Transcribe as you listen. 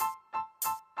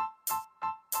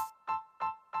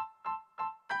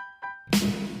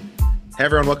Hey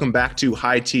everyone, welcome back to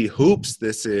High Tea Hoops.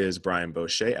 This is Brian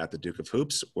Boucher at the Duke of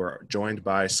Hoops. We're joined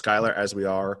by Skylar as we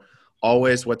are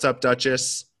always. What's up,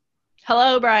 Duchess?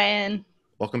 Hello, Brian.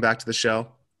 Welcome back to the show.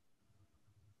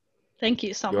 Thank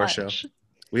you so much. Show.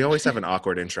 We always have an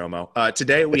awkward intro, Mo.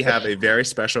 Today we have a very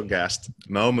special guest,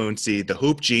 Mo Moonsey, the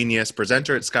Hoop Genius,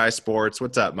 presenter at Sky Sports.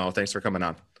 What's up, Mo? Thanks for coming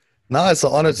on. No, it's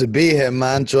an honor to be here,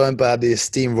 man. Joined by the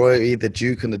esteemed royalty, the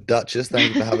Duke and the Duchess.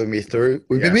 Thank you for having me through.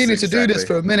 We've been meaning to do this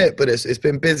for a minute, but it's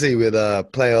been busy with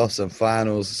playoffs and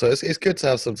finals. So it's good to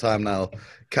have some time now,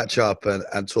 catch up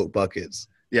and talk buckets.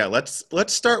 Yeah, let's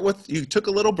start with, you took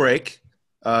a little break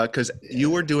because you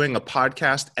were doing a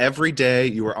podcast every day.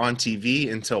 You were on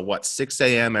TV until 6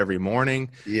 a.m. every morning.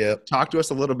 Yeah. Talk to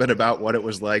us a little bit about what it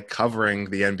was like covering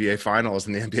the NBA finals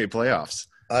and the NBA playoffs.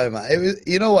 Oh man, it was.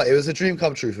 You know what? It was a dream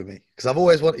come true for me because I've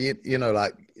always wanted,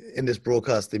 like in this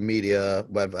broadcasting media,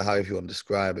 however you want to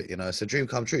describe it, it's a dream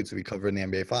come true to be covering the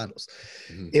NBA finals.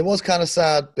 Mm-hmm. It was kind of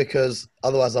sad because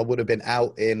otherwise I would have been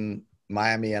out in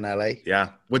Miami and LA. Yeah,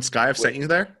 would Sky have sent you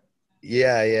there?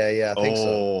 Yeah. I think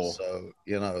so.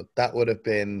 So that would have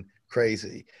been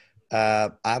crazy.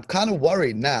 I'm kind of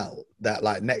worried now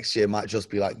that next year might just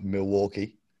be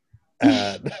Milwaukee. You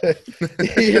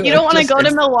don't want to go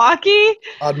to Milwaukee?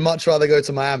 I'd much rather go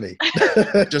to Miami.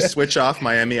 Just switch off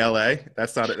Miami, LA.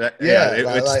 That's not it.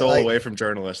 It stole away from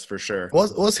journalists for sure.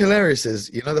 What's hilarious is,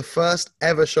 the first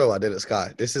ever show I did at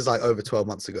Sky, this is over 12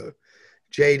 months ago,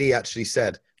 JD actually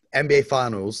said NBA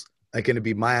finals are going to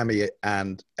be Miami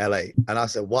and LA. And I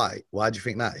said, why? Why do you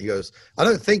think that? He goes, I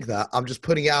don't think that. I'm just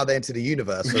putting it out there into the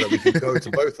universe so that we can go to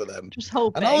both of them. Just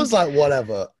hoping. And I was like,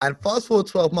 whatever. And fast forward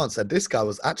 12 months, and this guy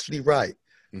was actually right.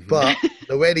 Mm-hmm. But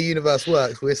the way the universe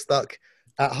works, we're stuck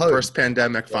at home. First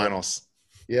pandemic finals.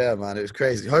 Yeah, man, it was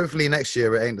crazy. Hopefully next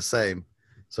year it ain't the same.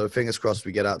 So fingers crossed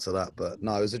we get out to that. But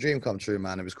no, it was a dream come true,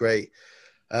 man. It was great.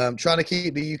 Trying to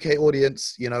keep the UK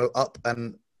audience, up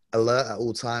and alert at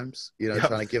all times,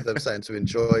 trying to give them something to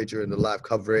enjoy during the live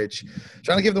coverage,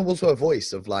 trying to give them also a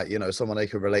voice of someone they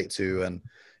can relate to and,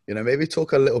 maybe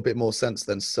talk a little bit more sense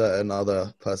than certain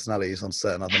other personalities on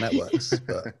certain other networks.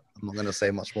 But I'm not going to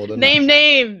say much more than Name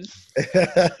names.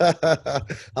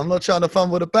 I'm not trying to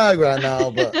fumble the bag right now,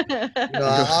 but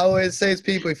I always say to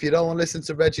people, if you don't want to listen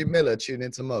to Reggie Miller, tune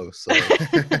into Mo. So I'll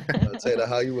take that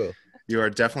how you will. You are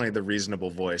definitely the reasonable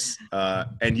voice.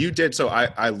 And you did. So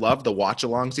I love the watch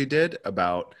alongs you did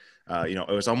about,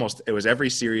 it was every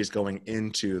series going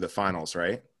into the finals,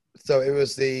 right? So it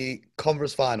was the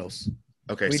conference finals.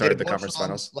 Okay. Started the conference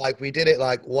finals. We did it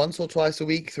once or twice a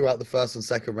week throughout the first and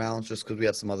second rounds, just because we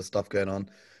had some other stuff going on.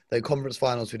 The conference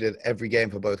finals, we did every game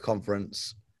for both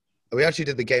conference. We actually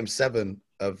did the game 7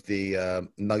 of the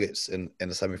Nuggets in the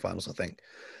semifinals, I think.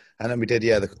 And then we did,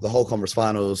 the whole conference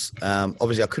finals.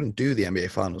 Obviously, I couldn't do the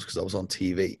NBA finals because I was on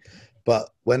TV. But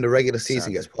when the regular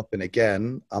season gets popping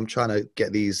again, I'm trying to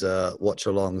get these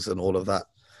watch-alongs and all of that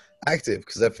active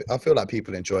because I feel like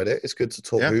people enjoyed it. It's good to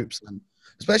talk hoops. And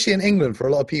especially in England, for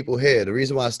a lot of people here, the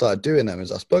reason why I started doing them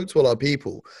is I spoke to a lot of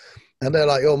people. And they're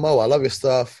like, yo, Mo, I love your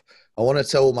stuff. I want to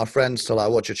tell all my friends to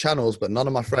watch your channels, but none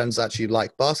of my friends actually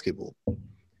like basketball.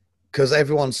 Because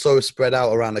everyone's so spread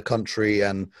out around the country,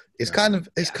 and it's kind of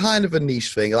a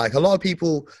niche thing. A lot of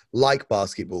people like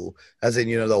basketball, as in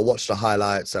they'll watch the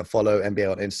highlights and follow NBA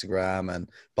on Instagram and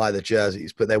buy the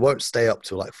jerseys, but they won't stay up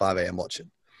till 5 a.m. watching.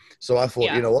 So I thought,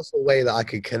 what's the way that I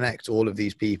could connect all of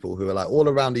these people who are all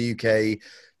around the UK,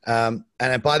 and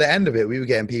then by the end of it, we were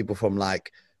getting people from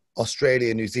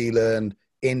Australia, New Zealand,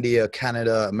 India,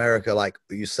 Canada, America,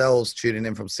 yourselves tuning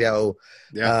in from Seattle.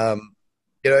 Yeah.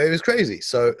 It was crazy.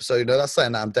 So that's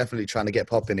something that I'm definitely trying to get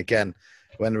popping again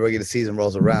when the regular season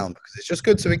rolls around, because it's just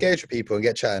good to engage with people and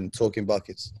get chatting, talking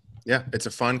buckets. Yeah, it's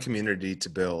a fun community to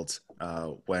build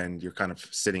when you're kind of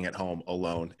sitting at home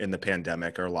alone in the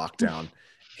pandemic or lockdown,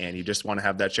 and you just want to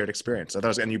have that shared experience.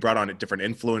 And you brought on different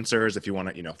influencers, if you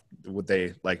want to, would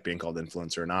they like being called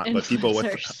influencer or not? But people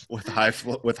with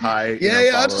high.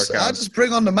 I just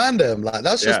bring on the mandem.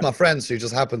 That's just my friends who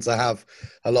just happen to have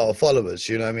a lot of followers.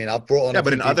 You know what I mean? I've brought on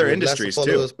but in other industries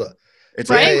too. But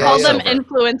Brian called them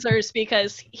influencers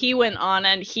because he went on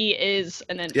and he is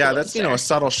an influencer. Yeah, that's a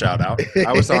subtle shout out.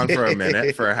 I was on for a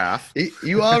minute, for a half.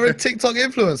 You are a TikTok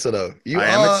influencer though.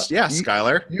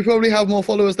 Skylar. You probably have more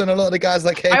followers than a lot of the guys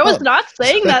that came. I was not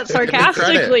saying that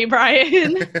sarcastically,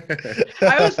 Brian.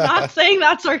 I was not saying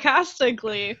that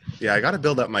sarcastically. Yeah, I got to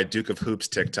build up my Duke of Hoops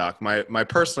TikTok. My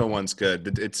personal one's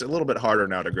good. It's a little bit harder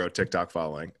now to grow TikTok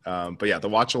following. But yeah, the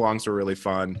watch alongs were really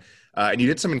fun. And you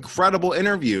did some incredible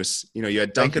interviews. You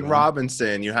had Duncan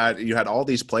Robinson. You had all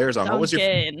these players on. Duncan. What was your?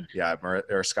 Yeah, or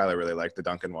Skylar really liked the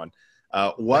Duncan one.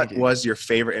 What was your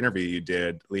favorite interview you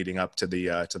did leading up to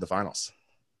the finals?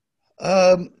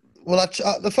 Well,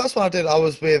 the first one I did,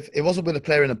 it wasn't with a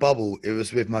player in the bubble. It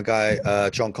was with my guy,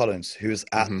 John Collins, who was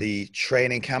at the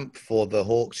training camp for the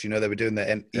Hawks. You know, they were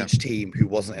doing each team who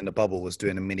wasn't in the bubble was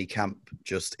doing a mini camp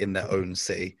just in their own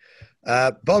city.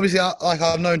 But obviously,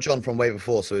 I've known John from way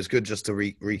before, so it's good just to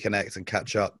reconnect and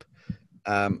catch up,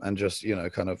 and just, you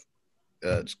know, kind of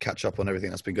just catch up on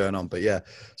everything that's been going on. But yeah,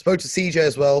 spoke to CJ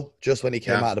as well, just when he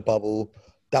came out of the bubble.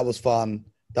 That was fun.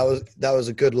 That was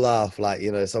a good laugh. Like, you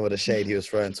know, some of the shade he was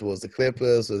throwing towards the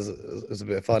Clippers was a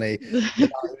bit funny. It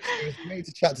was great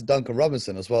to chat to Duncan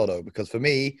Robinson as well, though, because for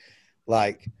me,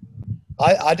 like,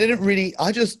 I didn't really,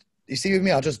 you see with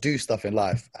me, I just do stuff in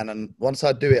life. And then once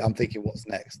I do it, I'm thinking, what's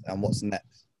next and what's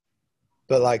next?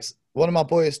 But like, one of my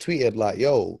boys tweeted like,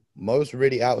 yo, Mo's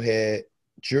really out here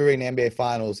during the NBA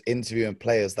finals, interviewing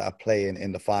players that are playing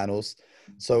in the finals.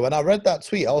 So when I read that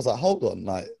tweet, I was like, hold on,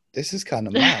 like, this is kind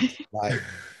of mad. Like,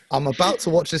 I'm about to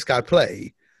watch this guy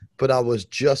play, but I was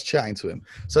just chatting to him.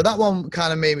 So that one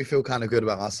kind of made me feel kind of good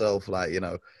about myself, like, you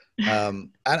know.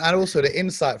 And also the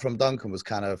insight from Duncan was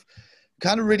kind of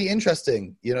really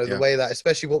interesting, you know, the way that,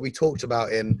 especially what we talked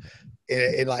about in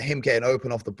like him getting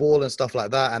open off the ball and stuff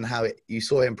like that, and how you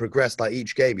saw him progress. Like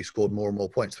each game, he scored more and more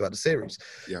points throughout the series,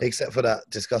 except for that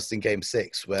disgusting game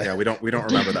 6 where we don't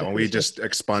remember that one. We just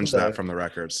expunged that from the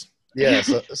records. Yeah,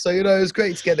 so you know, it was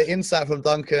great to get the insight from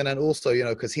Duncan, and also, you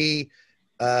know, because he,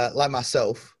 like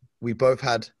myself, we both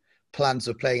had plans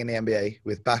of playing in the NBA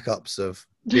with backups of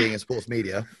being in sports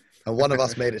media, and one of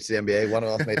us made it to the NBA, one of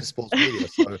us made it to sports media.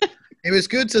 So it was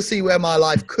good to see where my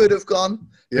life could have gone,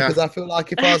 because I feel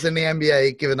like if I was in the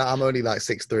NBA, given that I'm only like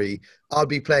 6'3", I'd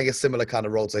be playing a similar kind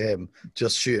of role to him,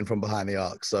 just shooting from behind the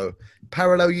arc. So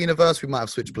parallel universe, we might have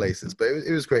switched places, but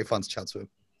it was great fun to chat to him.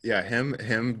 Yeah, him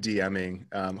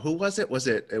DMing. Who was it?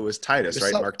 It was Titus,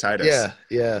 right? Mark Titus.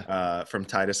 Yeah. From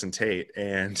Titus and Tate.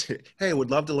 And hey, would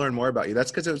love to learn more about you.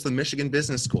 That's because it was the Michigan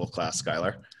Business School class,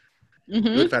 Skylar. We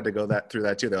would have had to go through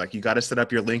that too. They're like, you got to set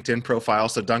up your LinkedIn profile.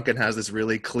 So Duncan has this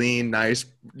really clean, nice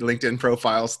LinkedIn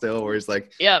profile still, where he's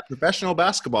like, professional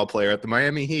basketball player at the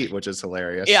Miami Heat, which is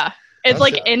hilarious. Yeah, it's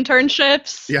like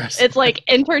internships. Yes, it's like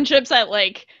internships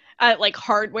at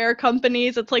hardware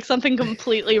companies. It's like something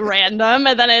completely random,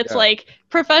 and then it's like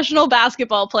professional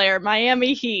basketball player,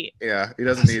 Miami Heat. Yeah, he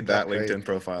doesn't need that LinkedIn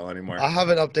profile anymore. I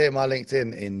haven't updated my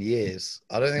LinkedIn in years.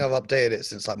 I don't think I've updated it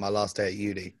since like my last day at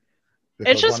uni.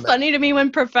 It's just funny to me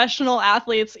when professional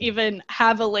athletes even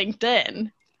have a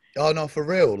LinkedIn. Oh no, for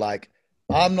real. Like,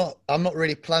 I'm not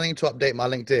really planning to update my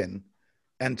LinkedIn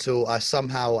until I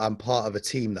somehow am part of a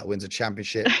team that wins a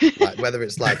championship, like whether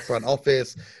it's like front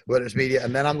office, whether it's media,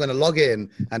 and then I'm going to log in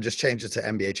and just change it to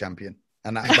NBA champion.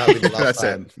 And that'll be the last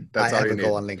time I ever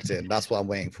go on LinkedIn. That's what I'm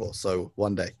waiting for. So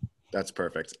one day. That's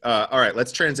perfect. All right,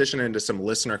 let's transition into some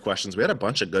listener questions. We had a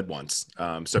bunch of good ones.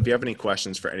 So if you have any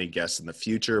questions for any guests in the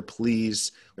future,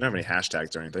 please, we don't have any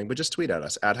hashtags or anything, but just tweet at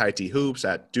us at High Tea Hoops,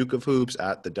 at Duke of Hoops,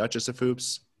 at the Duchess of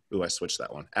Hoops. Ooh, I switched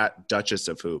that one. At Duchess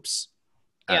of Hoops,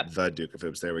 at the Duke of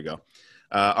Hoops. There we go.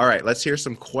 All right, let's hear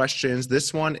some questions.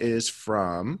 This one is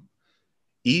from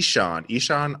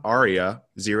Ishan Aria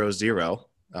 00,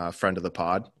 friend of the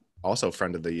pod. Also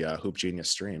friend of the Hoop Genius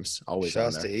streams. Always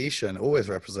Shouts on there. to Ishan, always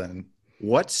representing.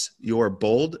 What is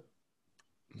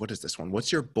this one?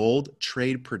 What's your bold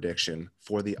trade prediction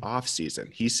for the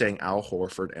offseason? He's saying Al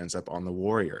Horford ends up on the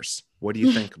Warriors. What do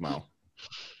you think, Mo?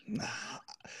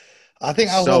 I think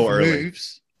Al Horford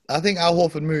moves. I think Al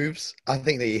Horford moves. I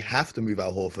think they have to move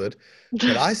Al Horford.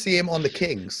 But I see him on the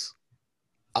Kings.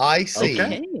 I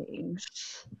see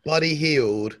Buddy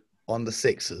Hield on the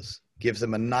Sixers. Gives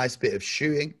them a nice bit of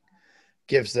shooting.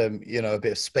 Gives them, you know, a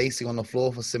bit of spacing on the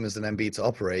floor for Simmons and Embiid to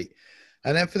operate.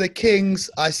 And then for the Kings,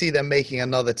 I see them making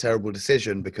another terrible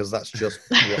decision because that's just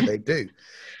what they do.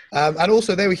 And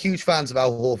also, they were huge fans of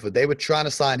Al Horford. They were trying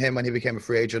to sign him when he became a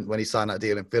free agent, when he signed that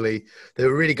deal in Philly. They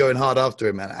were really going hard after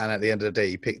him. And at the end of the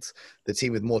day, he picked the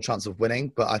team with more chance of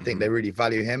winning. But I think they really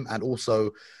value him. And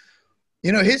also,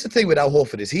 you know, here's the thing with Al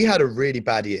Horford is he had a really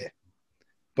bad year.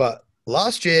 But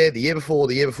last year, the year before,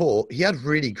 he had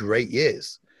really great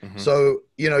years. So,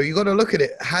 you know, you got to look at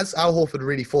it. Has Al Horford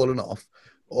really fallen off,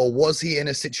 or was he in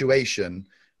a situation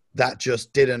that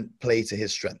just didn't play to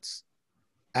his strengths?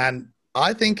 And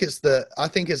I think it's the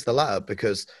latter,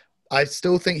 because I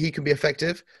still think he can be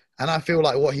effective. And I feel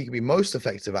like what he can be most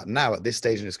effective at now at this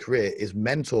stage in his career is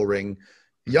mentoring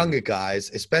younger guys,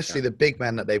 especially the big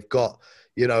men that they've got,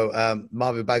 you know,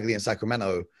 Marvin Bagley in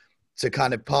Sacramento, to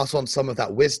kind of pass on some of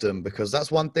that wisdom, because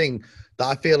that's one thing that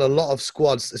I feel a lot of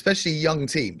squads, especially young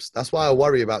teams, that's why I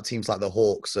worry about teams like the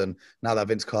Hawks, and now that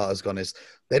Vince Carter's gone, is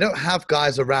they don't have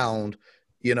guys around,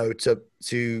 from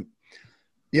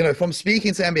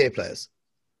speaking to NBA players,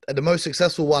 the most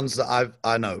successful ones that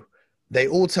I know, they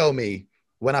all tell me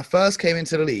when I first came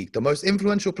into the league, the most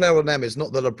influential player on them is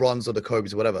not the LeBrons or the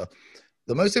Kobes or whatever.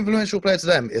 The most influential player to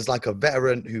them is like a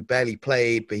veteran who barely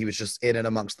played, but he was just in and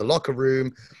amongst the locker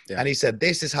room. Yeah. And he said,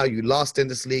 this is how you last in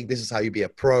this league. This is how you be a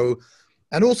pro.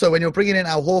 And also when you're bringing in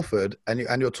Al Horford and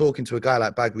you're talking to a guy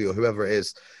like Bagley or whoever it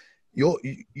is, you're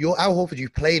Al Horford,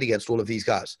 you've played against all of these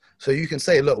guys. So you can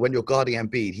say, look, when you're guarding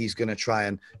Embiid, he's going to try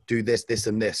and do this, this,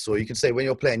 and this. Or you can say, when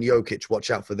you're playing Jokic, watch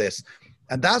out for this.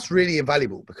 And that's really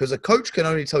invaluable because a coach can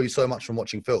only tell you so much from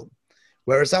watching film.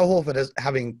 Whereas Al Horford,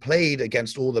 having played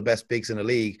against all the best bigs in the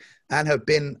league and have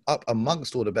been up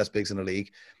amongst all the best bigs in the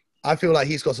league, I feel like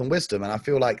he's got some wisdom, and I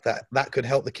feel like that could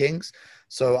help the Kings.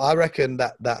 So I reckon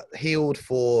that Hield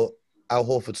for Al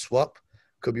Horford swap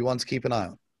could be one to keep an eye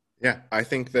on. Yeah, I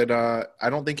think that I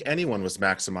don't think anyone was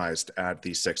maximized at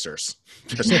the Sixers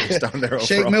just based on their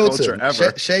overall culture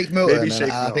ever. Shake Milton. Maybe Shake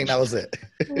Milton. I think that was it.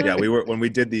 Yeah, when we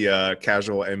did the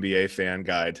casual NBA fan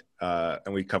guide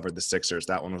and we covered the Sixers.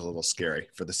 That one was a little scary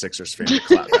for the Sixers fan to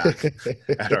clap back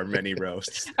at our mini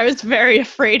roasts. I was very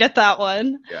afraid at that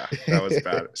one. Yeah, that was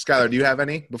bad. Skylar, do you have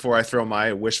any before I throw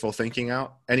my wishful thinking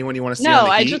out? Anyone you want to see on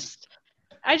the Heat?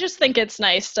 I just think it's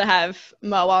nice to have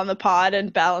Mo on the pod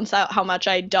and balance out how much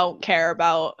I don't care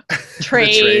about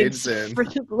trades and free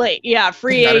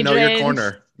agents. Know your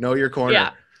corner. Know your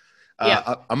corner.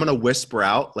 Yeah. I'm gonna whisper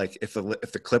out, like, if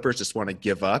the Clippers just want to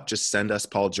give up, just send us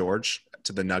Paul George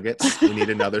to the Nuggets. We need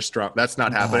another strong. That's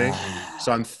not happening.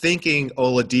 So I'm thinking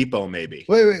Oladipo maybe.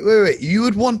 Wait. You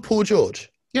would want Paul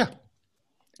George? Yeah,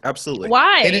 absolutely.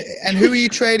 Why? And who are you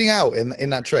trading out in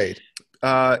that trade?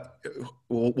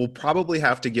 We'll probably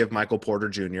have to give Michael Porter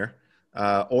Jr.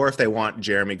 Or if they want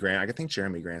Jeremy Grant. I think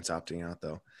Jeremy Grant's opting out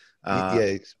though.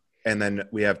 Yeah. And then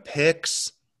we have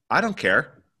picks. I don't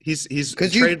care. He's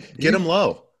get him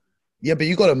low. Yeah, but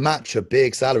you got to match a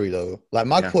big salary though. Like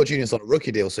Michael Porter Jr. is on a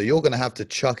rookie deal, so you're going to have to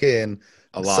chuck in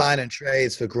a lot. Sign and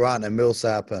trades for Grant and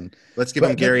Millsap, and let's give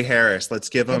him Gary Harris. Let's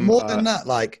give him more than that.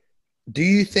 Like, do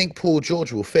you think Paul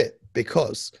George will fit?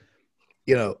 Because,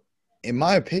 in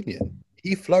my opinion,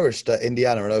 he flourished at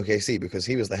Indiana and OKC because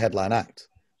he was the headline act.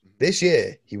 This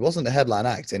year, he wasn't the headline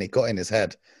act, and it got in his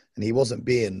head, and he wasn't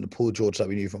being the Paul George that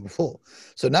we knew from before.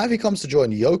 So now if he comes to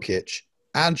join Jokic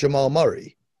and Jamal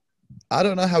Murray, I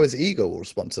don't know how his ego will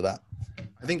respond to that.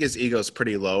 I think his ego is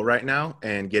pretty low right now,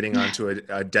 and getting onto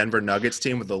a Denver Nuggets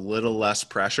team with a little less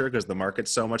pressure because the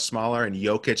market's so much smaller, and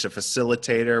Jokic a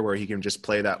facilitator where he can just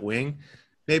play that wing,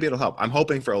 maybe it'll help. I'm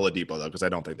hoping for Oladipo, though, because I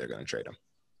don't think they're going to trade him.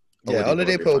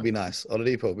 Oladipo would be nice.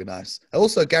 Oladipo would be nice.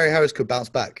 Also, Gary Harris could bounce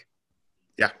back.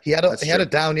 Yeah, he had a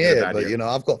down year, but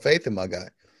I've got faith in my guy.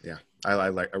 Yeah, I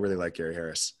really like Gary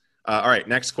Harris. All right,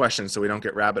 next question, so we don't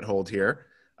get rabbit holed here.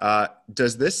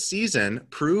 Does this season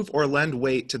prove or lend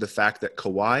weight to the fact that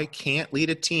Kawhi can't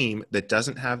lead a team that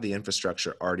doesn't have the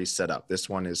infrastructure already set up? This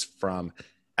one is from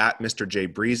 @Mr. J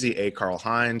Breezy, A. Carl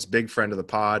Hines, big friend of the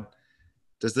pod.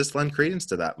 Does this lend credence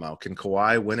to that, Mo? Can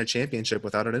Kawhi win a championship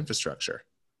without an infrastructure?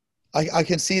 I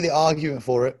can see the argument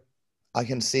for it.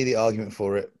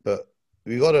 But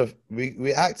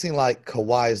we're acting like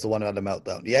Kawhi is the one who had the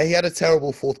meltdown. Yeah, he had a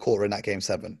terrible fourth quarter in that game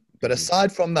 7. But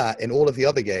aside from that, in all of the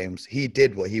other games, he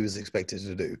did what he was expected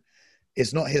to do.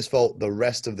 It's not his fault the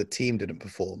rest of the team didn't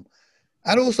perform.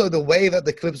 And also the way that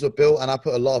the Clippers were built, and I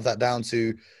put a lot of that down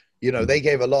to, they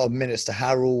gave a lot of minutes to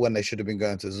Harrell when they should have been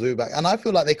going to Zubac. And I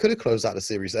feel like they could have closed out the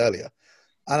series earlier.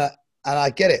 And I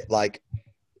get it. Like,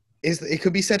 it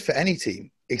could be said for any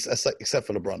team except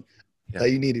for LeBron. Yeah.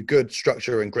 That you needed good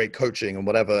structure and great coaching and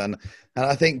whatever. And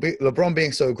I think LeBron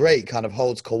being so great kind of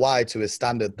holds Kawhi to a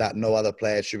standard that no other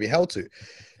player should be held to.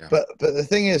 Yeah. But the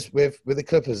thing is with the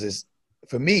Clippers is,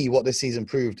 for me, what this season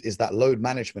proved is that load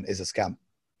management is a scam.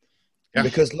 Yeah.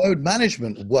 Because load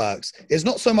management works. It's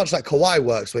not so much like Kawhi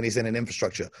works when he's in an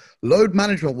infrastructure. Load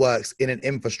management works in an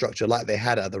infrastructure like they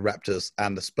had at the Raptors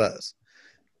and the Spurs.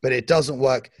 But it doesn't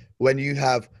work when you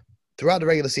have, throughout the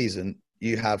regular season,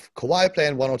 you have Kawhi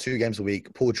playing 1 or 2 games a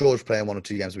week, Paul George playing 1 or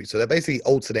 2 games a week. So they're basically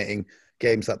alternating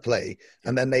games that play.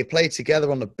 And then they play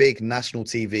together on the big national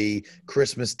TV,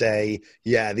 Christmas Day.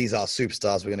 Yeah, these are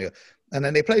superstars. We're going to go. And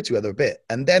then they play together a bit.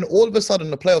 And then all of a sudden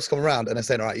the playoffs come around and they're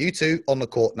saying, all right, you two on the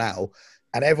court now.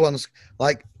 And everyone's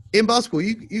like, in basketball,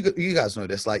 you guys know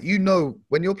this. Like,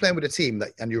 when you're playing with a team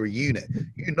and you're a unit,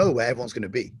 you know where everyone's going to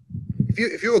be.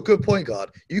 If you're a good point guard,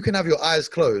 you can have your eyes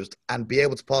closed and be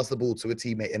able to pass the ball to a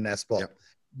teammate in their spot. Yep.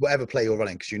 whatever play you're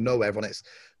running because you know where everyone is.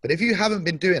 But if you haven't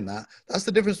been doing that, that's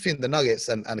the difference between the Nuggets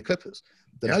and the Clippers.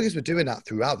 The Nuggets were doing that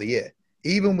throughout the year.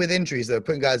 Even with injuries, they were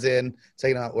putting guys in,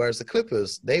 taking out. Whereas the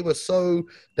Clippers, their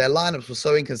lineups were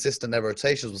so inconsistent, their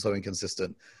rotations were so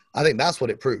inconsistent. I think that's what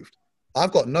it proved.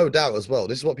 I've got no doubt as well.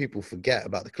 This is what people forget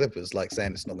about the Clippers, like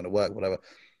saying it's not going to work, whatever.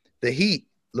 The Heat,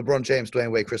 LeBron James,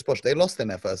 Dwayne Wade, Chris Bosh, they lost in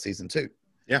their first season too.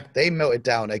 Yeah. They melted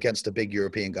down against a big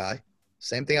European guy.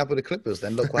 Same thing happened with the Clippers.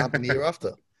 Then look what happened the year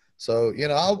after. So,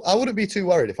 I wouldn't be too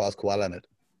worried if I was Kawhi Leonard.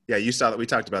 Yeah, you saw that we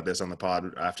talked about this on the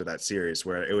pod after that series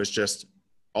where it was just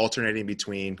alternating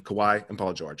between Kawhi and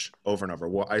Paul George over and over.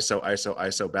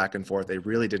 ISO, back and forth. They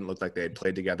really didn't look like they had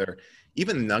played together.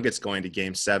 Even the Nuggets going to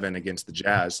Game 7 against the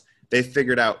Jazz, they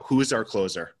figured out who's our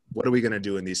closer. What are we going to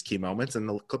do in these key moments? And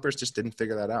the Clippers just didn't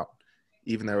figure that out,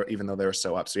 even though they were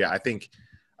so up. So, yeah, I think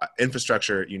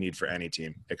infrastructure you need for any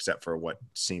team except for what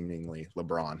seemingly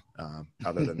LeBron,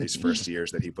 other than these first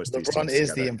years that he puts these teams together. LeBron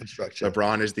is the infrastructure.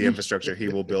 LeBron is the infrastructure. He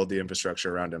will build the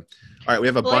infrastructure around him. All right, we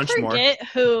have a bunch more.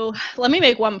 Let me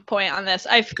make one point on this.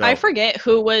 I forget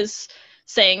who was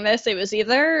saying this. It was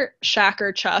either Shaq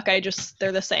or Chuck.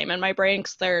 They're the same in my brain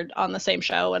because they're on the same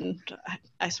show, and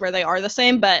I swear they are the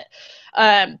same. But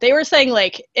they were saying,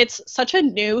 like, it's such a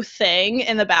new thing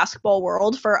in the basketball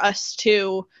world for us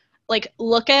to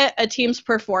look at a team's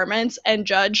performance and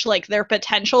judge their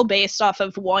potential based off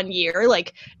of 1 year.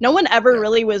 No one ever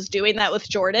really was doing that with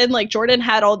Jordan. Jordan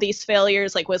had all these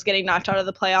failures, was getting knocked out of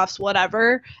the playoffs,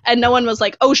 whatever. And no one was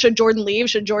like, oh, should Jordan leave?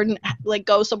 Should Jordan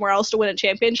go somewhere else to win a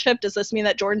championship? Does this mean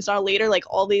that Jordan's not a leader?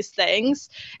 All these things.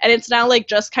 And it's now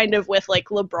just kind of with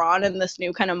LeBron and this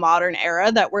new kind of modern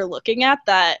era that we're looking at,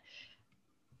 that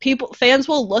fans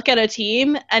will look at a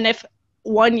team, and if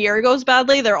 1 year goes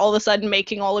badly, they're all of a sudden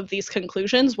making all of these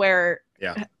conclusions where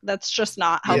that's just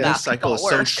not how basketball works. The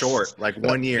cycle is so short,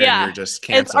 1 year and you're just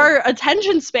canceled. It's our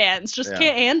attention spans just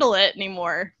can't handle it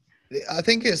anymore. I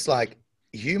think it's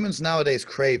humans nowadays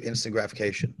crave instant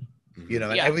gratification, and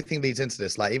everything leads into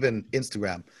this. Even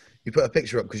Instagram, you put a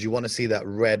picture up because you want to see that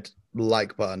red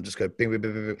like button just go bing, bing,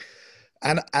 bing, bing,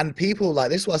 bing. And people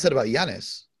this is what I said about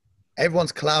Giannis.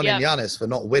 Everyone's clowning Giannis for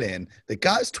not winning. The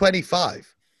guy's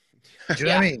 25. Do you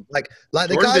know what I mean?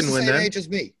 The guy's the same age as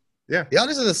me. Yeah.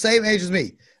 Giannis is the same age as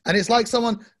me. And it's like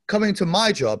someone coming to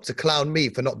my job to clown me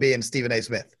for not being Stephen A.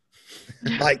 Smith.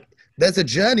 There's a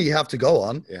journey you have to go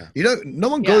on. Yeah. No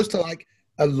one goes to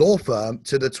a law firm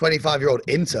to the 25-year-old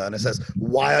intern and says,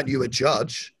 why aren't you a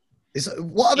judge?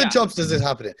 What other jobs does this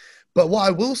happen in? But what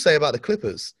I will say about the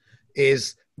Clippers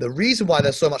is the reason why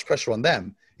there's so much pressure on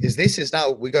them is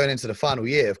we're going into the final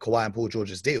year of Kawhi and Paul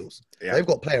George's deals. Yeah. They've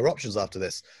got player options after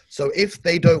this. So if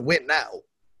they don't win now,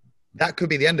 that could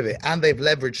be the end of it. And they've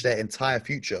leveraged their entire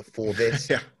future for this.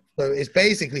 So it's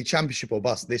basically championship or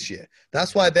bust this year.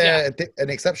 That's why they're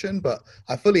an exception. But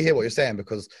I fully hear what you're saying,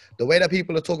 because the way that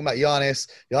people are talking about Giannis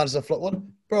is a flop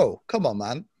one. Bro, come on,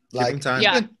 man. Give him time.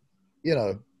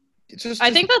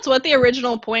 I think that's what the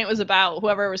original point was about,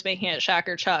 whoever was making it, Shaq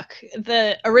or Chuck.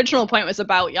 The original point was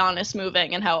about Giannis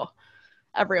moving and how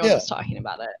everyone was talking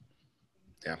about it.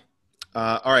 Yeah.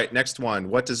 All right, next one.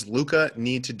 What does Luka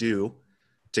need to do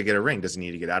to get a ring? Does he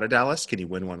need to get out of Dallas? Can he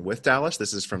win one with Dallas?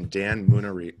 This is from Dan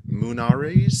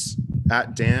Munaris,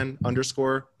 at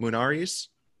Dan_Munaris.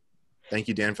 Thank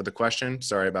you, Dan, for the question.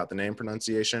 Sorry about the name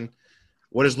pronunciation.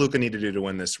 What does Luka need to do to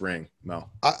win this ring, Mo?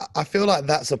 I feel like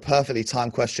that's a perfectly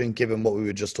timed question given what we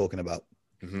were just talking about.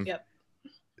 Mm-hmm. Yep.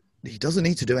 He doesn't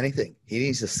need to do anything. He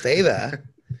needs to stay there.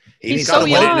 He's so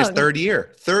young. Win it in his third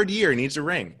year. Third year, he needs a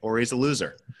ring, or he's a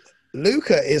loser.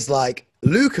 Luka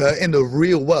in the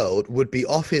real world would be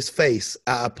off his face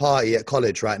at a party at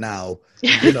college right now. Do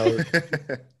you know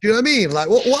what I mean?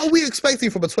 What are we expecting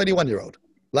from a 21-year-old?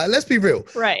 Let's be real.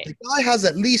 Right. The guy has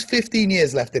at least 15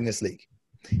 years left in this league.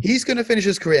 He's going to finish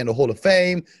his career in the Hall of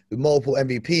Fame with multiple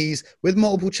MVPs, with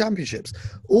multiple championships.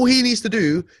 All he needs to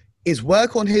do is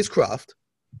work on his craft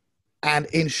and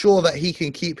ensure that he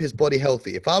can keep his body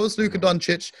healthy. If I was Luka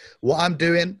Doncic, what I'm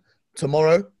doing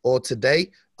tomorrow or today,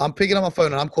 I'm picking up my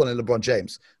phone and I'm calling LeBron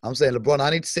James. I'm saying, LeBron,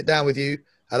 I need to sit down with you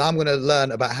and I'm going to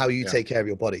learn about how you take care of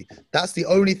your body. That's the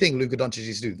only thing Luka Doncic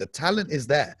needs to do. The talent is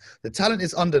there. The talent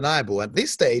is undeniable. At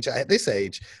this age,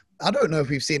 I don't know if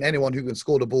we've seen anyone who can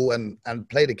score the ball and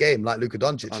play the game like Luka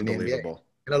Doncic in the NBA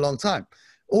in a long time.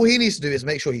 All he needs to do is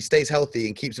make sure he stays healthy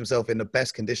and keeps himself in the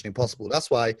best conditioning possible. That's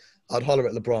why I'd holler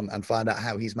at LeBron and find out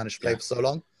how he's managed to play for so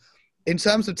long. In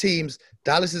terms of teams,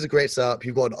 Dallas is a great setup.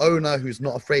 You've got an owner who's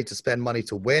not afraid to spend money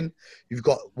to win. You've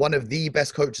got one of the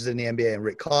best coaches in the NBA in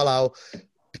Rick Carlisle.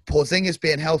 Porzingis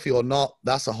being healthy or not,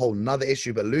 that's a whole nother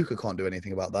issue, but Luka can't do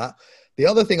anything about that. The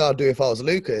other thing I'd do if I was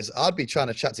Luka is I'd be trying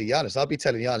to chat to Giannis. I'd be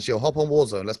telling Giannis, yo, hop on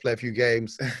Warzone. Let's play a few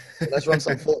games. Let's run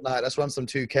some Fortnite. Let's run some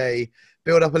 2K.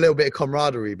 Build up a little bit of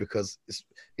camaraderie because,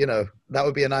 that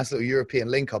would be a nice little European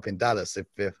link up in Dallas if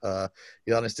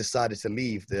Giannis decided to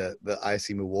leave the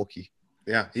IC Milwaukee.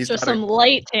 Yeah. He's just some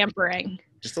light tampering.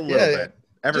 Just a little bit.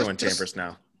 Everyone tampers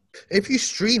now. If you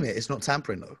stream it, it's not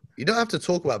tampering, though. You don't have to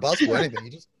talk about basketball or anything.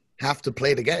 You just have to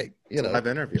play the game. Live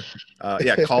interview.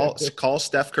 Call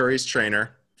Steph Curry's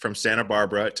trainer from Santa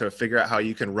Barbara to figure out how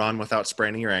you can run without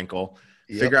spraining your ankle.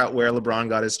 Yep. Figure out where LeBron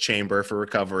got his chamber for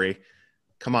recovery.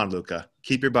 Come on, Luka.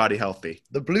 Keep your body healthy.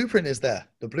 The blueprint is there.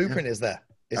 It's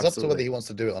Absolutely. Up to whether he wants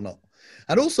to do it or not.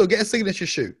 And also get a signature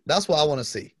shoe. That's what I want to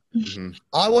see. Mm-hmm.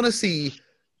 I want to see.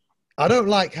 I don't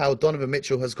like how Donovan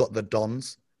Mitchell has got the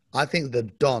Dons. I think the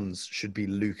Dons should be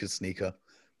Luka's sneaker.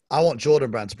 I want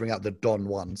Jordan Brand to bring out the Don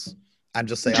ones and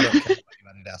just say, I don't care about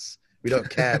you, Adidas. We don't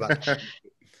care about you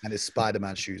and his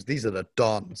Spider-Man shoes. These are the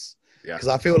Dons. Yeah. Because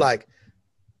I feel like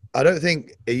I don't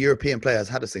think a European player has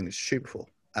had a signature shoe before.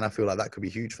 And I feel like that could be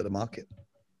huge for the market.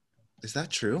 Is that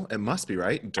true? It must be,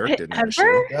 right? Dirk didn't have a Ever?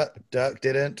 shoe. Yeah, Dirk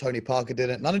didn't. Tony Parker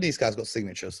didn't. None of these guys got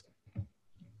signatures.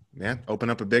 Man, open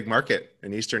up a big market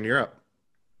in Eastern Europe.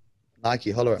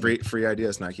 Nike, holler at me. Free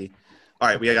ideas, Nike. All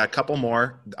right, we got a couple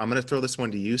more. I'm going to throw this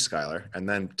one to you, Skylar, and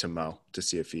then to Mo to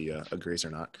see if he agrees or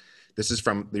not. This is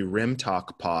from the Rim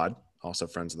Talk Pod, also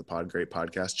friends of the pod, great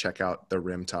podcast. Check out the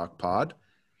Rim Talk Pod.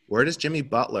 Where does Jimmy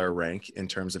Butler rank in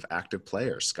terms of active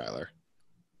players, Skylar?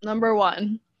 Number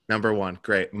one.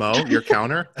 Great. Mo, your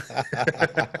counter?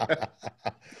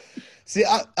 See,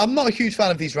 I'm not a huge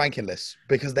fan of these ranking lists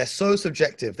because they're so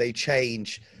subjective. They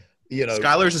change,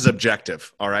 Skylar's is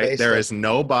objective, all right? There is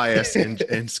no bias in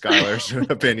Skylar's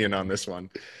opinion on this one.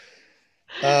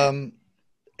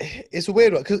 It's a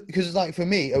weird one because like for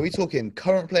me, are we talking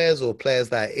current players or players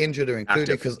that are injured or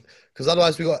included? Because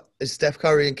otherwise is Steph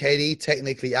Curry and KD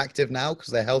technically active now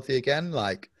because they're healthy again?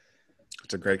 Like,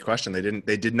 it's a great question.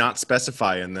 They did not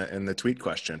specify in the tweet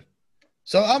question.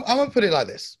 So I'm gonna put it like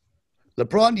this: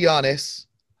 LeBron, Giannis,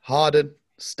 Harden,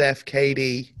 Steph,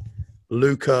 KD,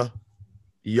 Luka,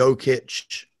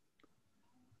 Jokic.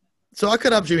 So I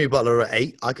could have Jimmy Butler at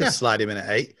 8. I could slide him in at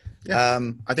 8. Yeah.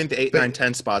 I think the 8, 9,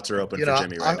 10 spots are open for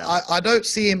Jimmy right now. I don't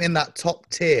see him in that top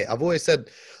tier. I've always said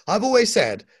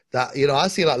that, I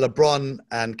see like LeBron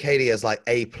and KD as like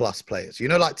A+ players.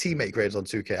 Like teammate grades on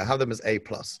 2K. I have them as A+.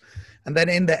 And then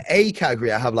in the A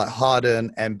category, I have like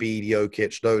Harden, Embiid,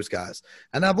 Jokic, those guys.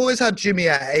 And I've always had Jimmy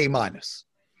at A-.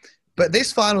 But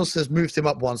this finals has moved him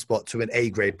up one spot to an A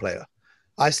grade player.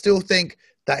 I still think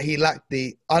that he lacked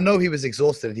I know he was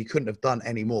exhausted and he couldn't have done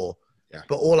any more. Yeah.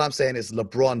 But all I'm saying is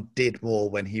LeBron did more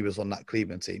when he was on that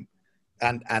Cleveland team.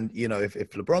 And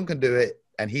if LeBron can do it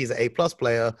and he's an A+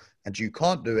 player and you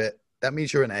can't do it, that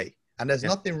means you're an A. And there's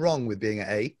nothing wrong with being an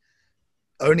A.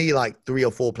 Only like 3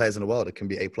 or 4 players in the world that can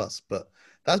be A+. But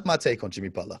that's my take on Jimmy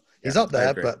Butler. He's up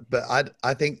there, but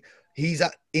I think he's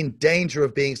in danger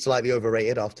of being slightly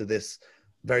overrated after this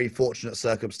very fortunate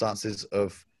circumstances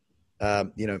of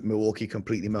Milwaukee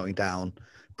completely melting down,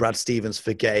 Brad Stevens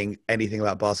forgetting anything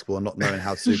about basketball and not knowing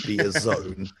how to beat a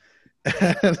zone,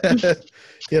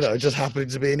 just happening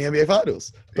to be in the NBA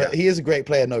Finals. But he is a great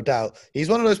player, no doubt. He's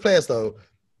one of those players, though,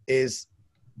 is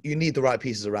you need the right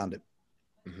pieces around him.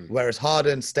 Mm-hmm. Whereas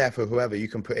Harden, Steph, or whoever you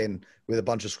can put in with a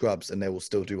bunch of scrubs and they will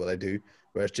still do what they do.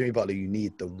 Whereas Jimmy Butler, you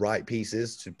need the right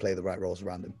pieces to play the right roles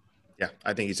around him. Yeah,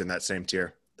 I think he's in that same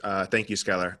tier. Thank you,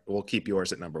 Skylar. We'll keep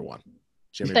yours at number 1.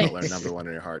 Jimmy Butler, number 1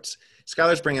 in your hearts.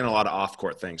 Skylar's bringing a lot of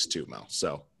off-court things too, Mel.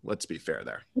 So let's be fair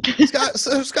there.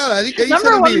 Skylar, are you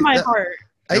number 1 in my heart.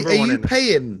 Are you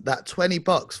paying that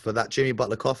 $20 for that Jimmy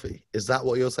Butler coffee? Is that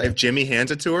what you're saying? If Jimmy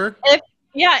hands it to her?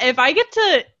 If I get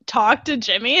to talk to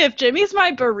Jimmy, if Jimmy's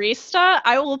my barista,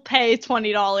 I will pay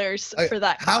 $20 for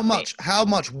that coffee. How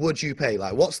much would you pay?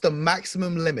 Like, what's the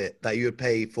maximum limit that you would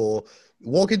pay for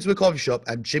walk into a coffee shop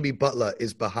and Jimmy Butler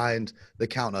is behind the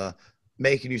counter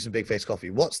making you some big face coffee?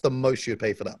 What's the most you'd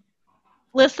pay for that?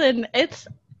 Listen, it's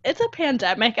a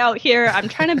pandemic out here. I'm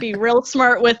trying to be real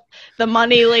smart with the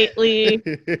money lately.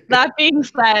 That being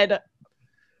said,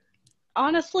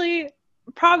 honestly,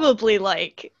 probably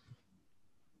like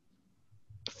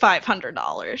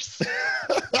 $500.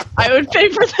 I would pay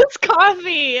for this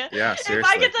coffee. Yeah, seriously. If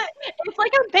I get it's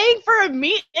like I'm paying for a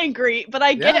meet and greet, but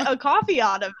I get a coffee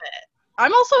out of it.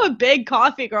 I'm also a big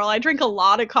coffee girl. I drink a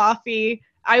lot of coffee.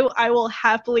 I will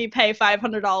happily pay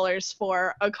 $500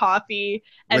 for a coffee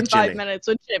and 5 minutes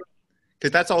with Jimmy.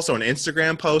 Because that's also an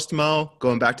Instagram post, Mo.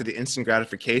 Going back to the instant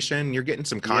gratification, you're getting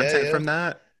some content from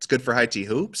that. It's good for High Tea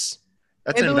Hoops.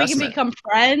 That's maybe we can become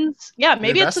friends. Yeah,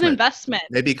 maybe it's an investment.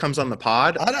 Maybe he comes on the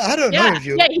pod. I don't know if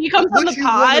you. Yeah, he comes on the pod. Would you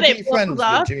want to be friends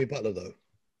with Jimmy Butler though?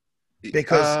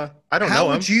 Because I don't know. How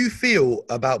would you feel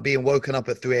about being woken up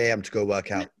at 3 a.m. to go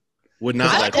work out? Would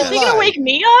not like that. Is he gonna wake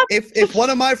me up? If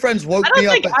one of my friends woke me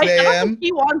up at 3 a.m. I don't think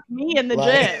he wants me in the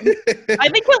gym. I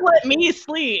think he'll let me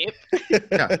sleep.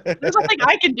 Yeah. There's nothing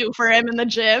I can do for him in the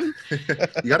gym.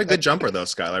 You got a good jumper though,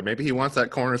 Skylar. Maybe he wants that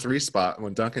corner 3 spot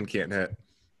when Duncan can't hit.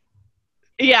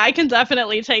 Yeah, I can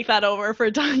definitely take that over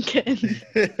for Duncan.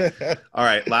 All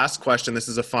right, last question. This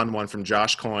is a fun one from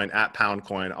Josh Coyne at Pound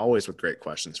Coin, always with great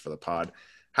questions for the pod.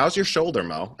 How's your shoulder,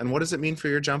 Mo? And what does it mean for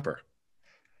your jumper?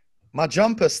 My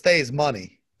jumper stays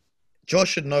money. Josh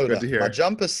should know that. My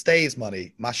jumper stays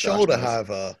money. My shoulder,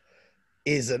 however,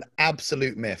 is an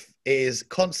absolute myth. It is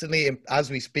constantly, as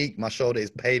we speak, my shoulder is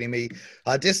paining me.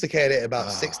 I dislocated it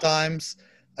about 6 times.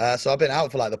 So I've been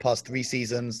out for like the past 3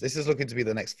 seasons. This is looking to be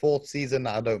the next 4th season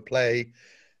that I don't play.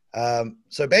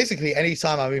 So basically,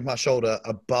 anytime I move my shoulder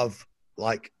above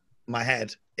like my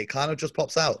head, it kind of just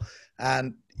pops out.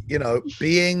 And you know,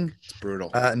 being it's brutal.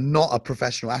 Not a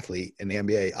professional athlete in the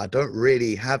NBA, I don't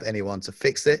really have anyone to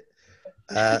fix it.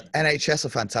 NHS are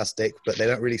fantastic, but they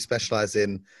don't really specialize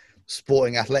in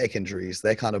sporting athletic injuries.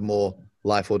 They're kind of more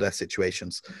life or death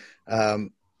situations.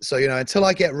 So, you know, until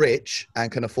I get rich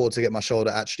and can afford to get my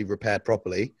shoulder actually repaired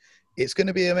properly, it's going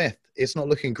to be a myth. It's not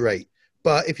looking great.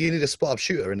 But if you need a spot-up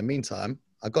shooter in the meantime,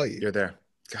 I got you. You're there.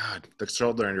 God, the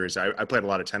shoulder injuries. I played a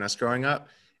lot of tennis growing up.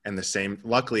 And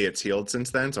luckily it's healed since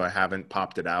then, so I haven't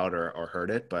popped it out or hurt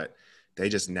it, but they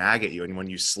just nag at you. And when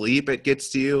you sleep, it gets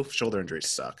to you. Shoulder injuries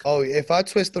suck. Oh, if I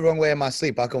twist the wrong way in my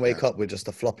sleep, I can wake up with just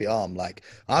a floppy arm. Like,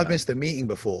 I've missed a meeting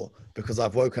before because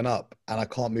I've woken up and I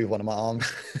can't move one of my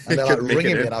arms. And they're like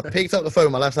ringing me, and I've picked up the phone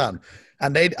with my left hand.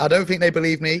 And I don't think they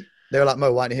believe me. They were like,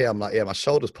 Mo, why aren't you here? I'm like, yeah, my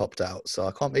shoulder's popped out, so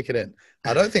I can't make it in.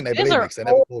 I don't think they believe me because they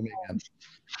never call me again.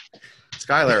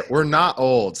 Skylar, we're not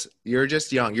old. You're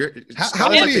just young. How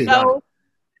old are you?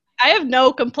 I have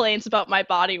no complaints about my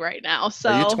body right now. So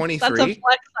are you 23? That's a flex,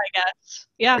 I guess.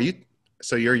 Yeah.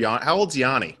 So you're young. How old's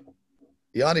Yanni?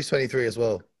 Yanni's 23 as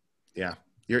well. Yeah.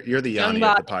 You're the Yanni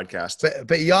of the podcast.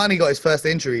 But Yanni got his first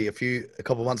injury a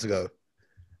couple months ago.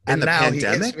 And now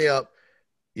pandemic? He hits me up.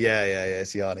 Yeah.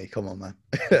 It's Yanni. Come on, man.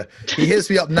 He hits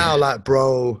me up now like,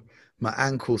 bro, my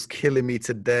ankle's killing me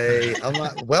today. I'm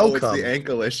like, welcome. Oh, it's the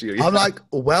ankle issue. Yeah. I'm like,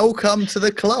 welcome to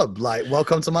the club. Like,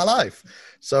 welcome to my life.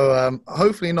 So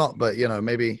hopefully not, but, you know,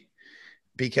 maybe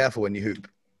be careful when you hoop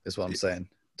is what I'm saying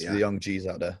to the young G's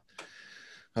out there.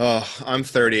 Oh, I'm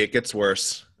 30. It gets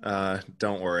worse.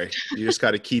 Don't worry. You just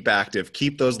got to keep active.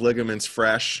 Keep those ligaments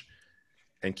fresh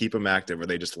and keep them active or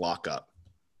they just lock up.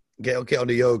 Get on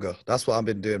the yoga. That's what I've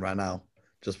been doing right now.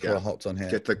 Just before I hopped on here.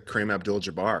 Get the Kareem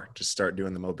Abdul-Jabbar. Just start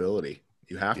doing the mobility.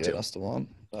 You have to. That's the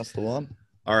one.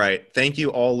 All right. Thank you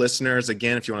all listeners.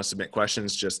 Again, if you want to submit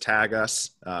questions, just tag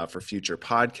us for future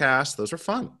podcasts. Those were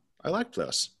fun. I liked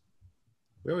those.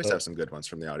 We always have some good ones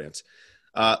from the audience.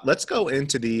 Let's go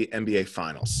into the NBA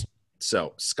Finals.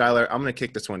 So, Skylar, I'm going to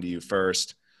kick this one to you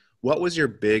first. What was your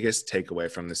biggest takeaway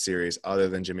from the series other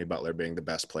than Jimmy Butler being the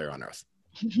best player on earth?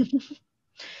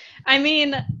 I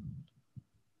mean,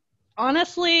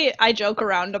 honestly, I joke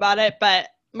around about it, but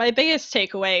my biggest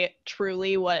takeaway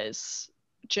truly was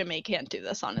Jimmy can't do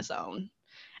this on his own.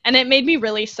 And it made me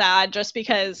really sad just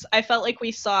because I felt like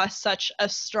we saw such a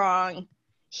strong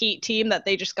Heat team that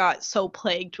they just got so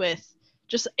plagued with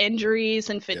just injuries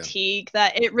and fatigue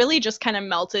that it really just kind of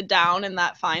melted down in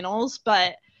that finals.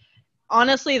 But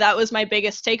honestly, that was my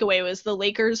biggest takeaway was the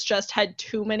Lakers just had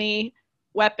too many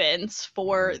weapons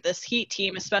for this Heat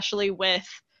team, especially with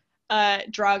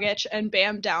Dragic and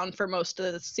Bam down for most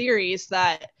of the series,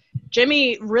 that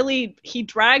Jimmy really, he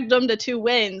dragged them to 2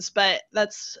 wins, but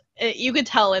you could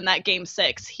tell in that game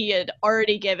 6, he had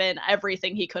already given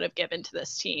everything he could have given to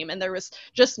this team, and there was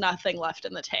just nothing left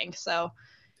in the tank. So,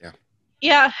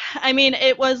 yeah, I mean,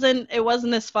 it wasn't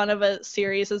as fun of a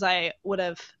series as I would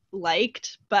have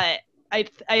liked, but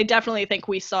I definitely think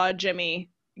we saw Jimmy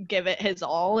give it his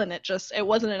all, and it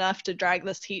wasn't enough to drag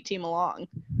this Heat team along.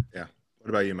 Yeah.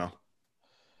 What about you, Mel?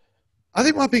 I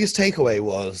think my biggest takeaway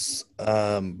was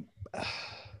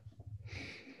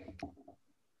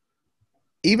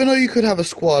even though you could have a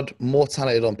squad more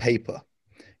talented on paper,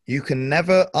 you can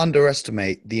never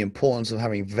underestimate the importance of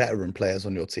having veteran players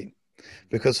on your team.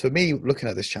 Because for me, looking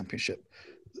at this championship,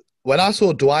 when I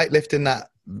saw Dwight lifting the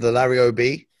Larry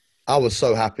O.B., I was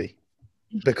so happy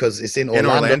because it's in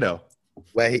Orlando.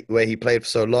 Where he played for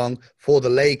so long, for the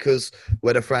Lakers,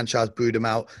 where the franchise booed him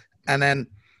out. And then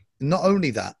not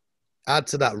only that, add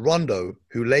to that Rondo,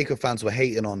 who Laker fans were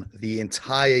hating on the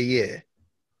entire year.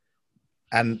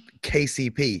 and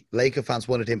KCP. Laker fans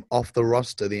wanted him off the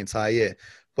roster the entire year.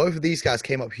 Both of these guys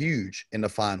came up huge in the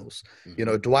finals. You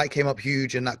know, Dwight came up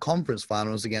huge in that conference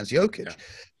finals against Jokic. Yeah.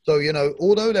 So, you know,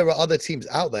 although there are other teams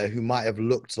out there who might have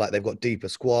looked like they've got deeper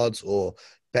squads or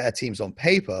better teams on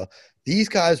paper, these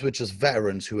guys were just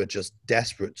veterans who are just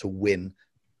desperate to win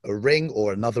a ring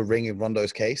or another ring in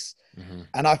Rondo's case.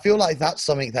 And I feel like that's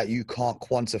something that you can't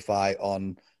quantify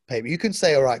on paper. You can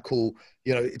say, all right, cool.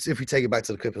 You know, it's if we take it back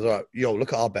to the Clippers, all right, yo,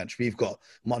 look at our bench. We've got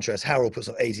Montrezl Harrell puts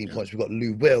up 18 points. We've got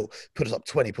Lou Will put us up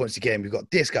 20 points a game. We've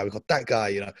got this guy. We've got that guy,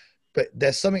 you know. But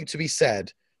there's something to be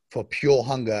said for pure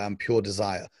hunger and pure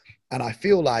desire. And I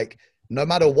feel like no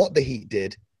matter what the Heat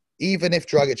did, even if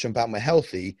Dragic and Bam were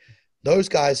healthy, those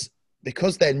guys,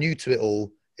 because they're new to it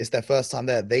all, it's their first time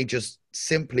there, they just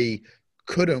simply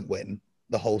couldn't win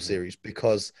the whole series,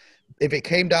 because if it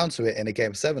came down to it in a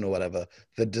game 7 or whatever,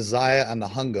 the desire and the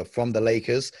hunger from the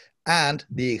Lakers and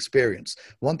the experience.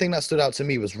 One thing that stood out to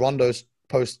me was Rondo's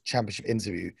post-championship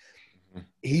interview.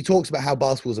 He talks about how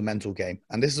basketball is a mental game.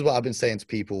 And this is what I've been saying to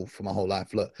people for my whole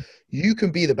life. Look, you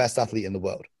can be the best athlete in the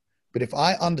world, but if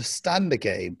I understand the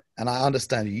game and I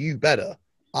understand you better,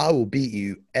 I will beat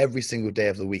you every single day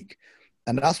of the week.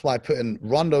 And that's why putting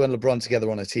Rondo and LeBron together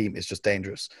on a team is just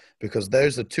dangerous, because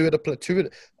those are two of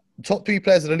the top 3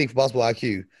 players in the league for basketball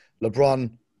IQ. LeBron,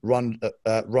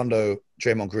 Rondo,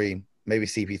 Draymond Green, maybe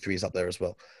CP3 is up there as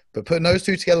well. But putting those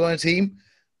two together on a team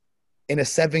in a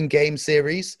 7-game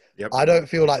series, I don't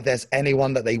feel like there's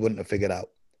anyone that they wouldn't have figured out.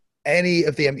 Any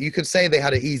of them, you could say they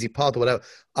had an easy path or whatever.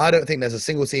 I don't think there's a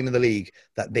single team in the league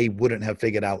that they wouldn't have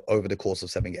figured out over the course of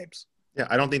 7 games. Yeah,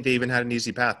 I don't think they even had an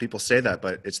easy path. People say that,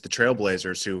 but it's the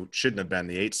Trailblazers who shouldn't have been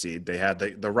the 8 seed. They had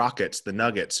the Rockets, the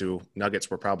Nuggets, who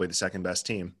Nuggets were probably the second best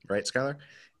team, right, Skylar?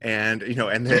 And you know,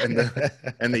 and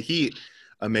the Heat,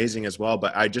 amazing as well.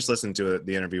 But I just listened to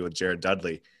the interview with Jared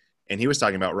Dudley, and he was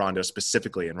talking about Rondo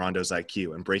specifically and Rondo's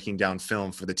IQ and breaking down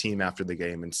film for the team after the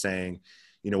game and saying,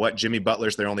 you know what, Jimmy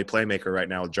Butler's their only playmaker right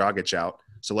now with Dragic out,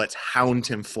 so let's hound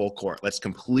him full court. Let's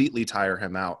completely tire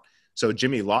him out. So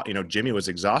Jimmy was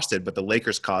exhausted, but the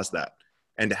Lakers caused that.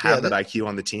 And to have that IQ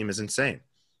on the team is insane.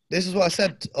 This is what I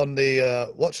said on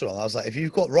the watch-along. I was like, if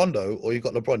you've got Rondo or you've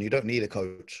got LeBron, you don't need a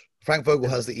coach. Frank Vogel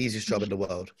has the easiest job in the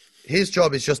world. His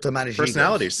job is just to manage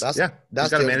personalities. That's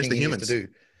got to manage the humans. To do.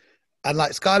 And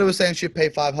like Skylar was saying, she'd pay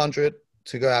 $500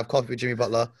 to go have coffee with Jimmy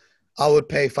Butler. I would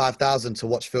pay $5,000 to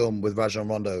watch film with Rajon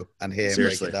Rondo and hear him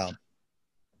break it down.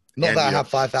 Not that I have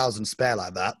 5,000 spare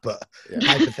like that, but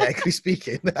hypothetically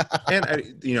speaking.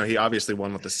 And, you know, he obviously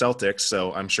won with the Celtics,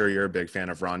 so I'm sure you're a big fan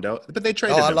of Rondo. But they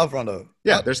traded him. I love Rondo.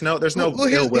 Yeah, there's no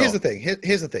here's the thing.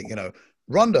 Here's the thing. You know,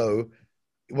 Rondo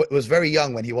was very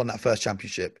young when he won that first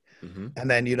championship. And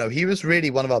then, you know, he was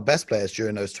really one of our best players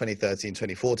during those 2013,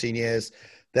 2014 years.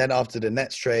 Then after the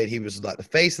Nets trade, he was like the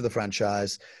face of the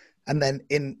franchise. And then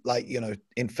in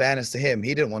fairness to him,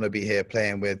 he didn't want to be here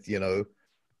playing with, you know,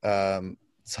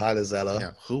 Tyler Zeller.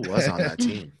 Yeah, who was on that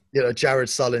team? You know, Jared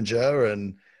Sullinger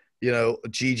and, you know,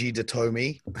 Gigi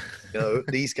Datomi, you know,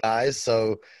 these guys.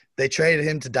 So they traded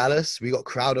him to Dallas. We got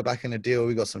Crowder back in the deal.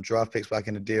 We got some draft picks back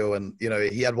in the deal. And, you know,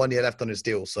 he had 1 year left on his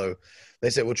deal. So they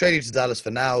said, we'll trade you to Dallas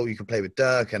for now. You can play with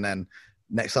Dirk. And then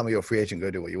next summer you're a free agent,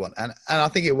 go do what you want. And I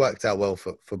think it worked out well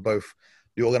for both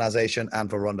the organization and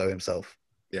for Rondo himself.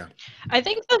 Yeah. I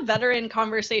think the veteran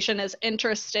conversation is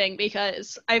interesting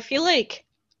because I feel like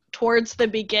towards the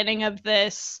beginning of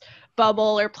this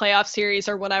bubble or playoff series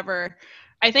or whatever,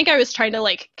 I think I was trying to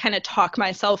like kind of talk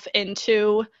myself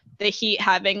into the Heat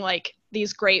having like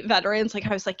these great veterans. Like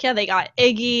I was like, yeah, they got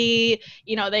Iggy,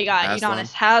 you know, they got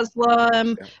Udonis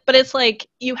Haslem, but it's like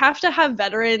you have to have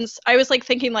veterans. I was like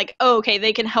thinking like, oh, okay,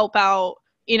 they can help out,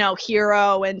 you know,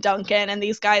 Hero and Duncan and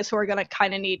these guys who are going to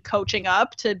kind of need coaching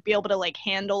up to be able to like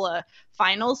handle a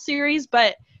finals series,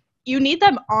 but you need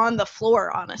them on the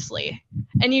floor, honestly.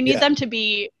 And you need them to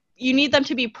be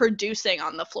producing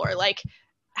on the floor. Like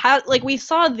we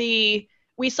saw the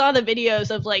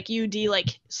videos of like UD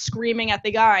like screaming at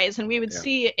the guys, and we would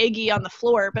see Iggy on the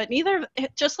floor, but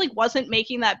it just like wasn't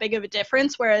making that big of a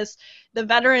difference. Whereas the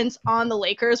veterans on the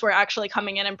Lakers were actually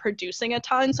coming in and producing a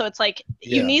ton. So it's like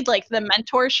you need like the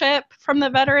mentorship from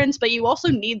the veterans, but you also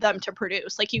need them to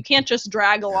produce. Like you can't just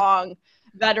drag along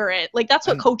veteran. Like that's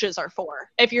what coaches are for.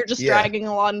 If you're just dragging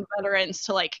along veterans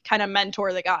to like kind of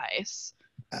mentor the guys.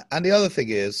 And the other thing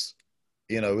is,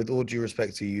 you know, with all due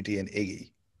respect to UD and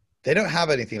Iggy, they don't have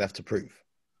anything left to prove.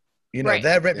 You know,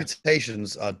 their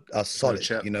reputations are solid.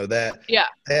 You know, they're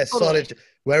solid.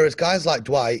 Whereas guys like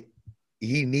Dwight,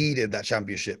 he needed that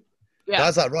championship.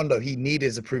 Guys like Rondo, he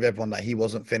needed to prove everyone that he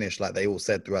wasn't finished like they all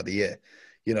said throughout the year.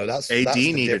 You know, that's AD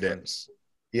the needed difference.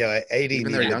 Yeah, AD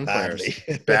Even their needed young it badly.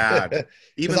 players, bad.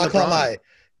 Even Because I can't LeBron. lie,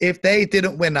 if they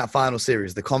didn't win that final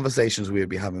series, the conversations we would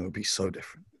be having would be so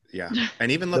different. Yeah,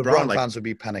 and even LeBron LeBron, like fans would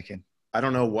be panicking. I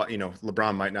don't know what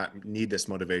LeBron might not need this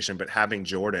motivation, but having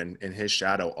Jordan in his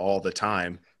shadow all the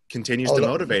time continues to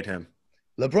motivate him.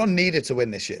 LeBron needed to win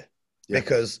this year Yeah.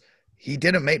 because he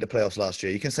didn't make the playoffs last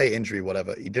year. You can say injury,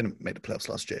 whatever. He didn't make the playoffs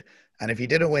last year. And if he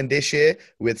didn't win this year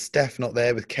with Steph not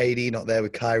there, with KD not there,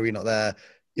 with Kyrie not there,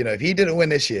 if he didn't win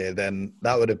this year, then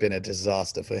that would have been a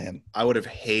disaster for him. I would have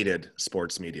hated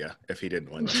sports media if he didn't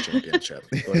win this championship.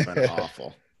 It would have been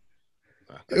awful.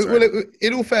 Well,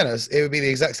 in all fairness, it would be the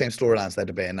exact same storylines they're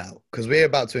debating now because we're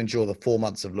about to endure the 4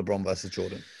 months of LeBron versus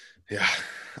Jordan. Yeah,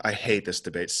 I hate this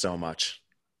debate so much.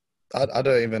 I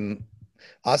don't even.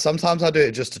 Sometimes I do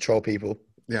it just to troll people.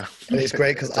 Yeah, and it's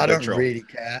great because I don't really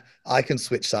care. I can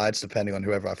switch sides depending on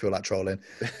whoever I feel like trolling.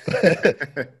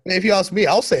 If you ask me,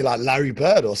 I'll say like Larry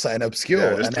Bird or something obscure.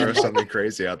 Yeah, just throw something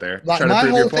crazy out there. Like my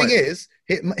whole thing is,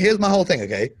 here's my whole thing.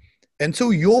 Okay,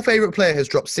 until your favorite player has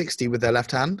dropped 60 with their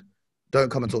left hand, don't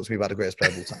come and talk to me about the greatest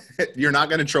player of all time. You're not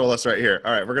going to troll us right here.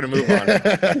 All right, we're going to move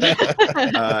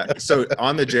on. So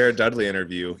on the Jared Dudley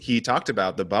interview, he talked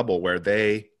about the bubble where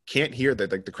they can't hear the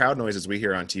crowd noises we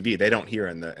hear on TV. They don't hear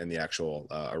in the actual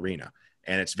arena,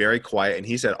 and it's very quiet. And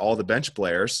he said all the bench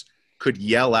players could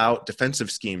yell out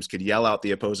defensive schemes, could yell out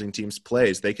the opposing team's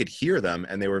plays. They could hear them,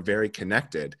 and they were very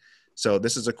connected. So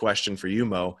this is a question for you,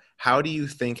 Mo. How do you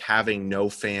think having no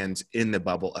fans in the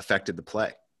bubble affected the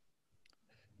play?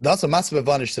 That's a massive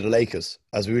advantage to the Lakers,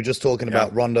 as we were just talking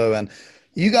about Rondo. And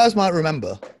you guys might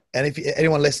remember, and if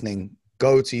anyone listening,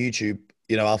 go to YouTube,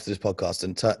 after this podcast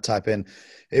and type in,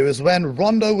 it was when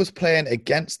Rondo was playing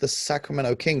against the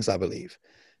Sacramento Kings, I believe.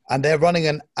 And they're running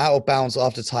an out of bounds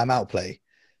after timeout play.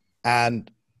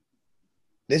 And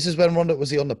this is when Rondo, was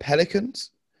he on the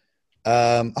Pelicans?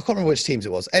 I can't remember which teams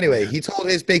it was. Anyway, he told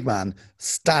his big man,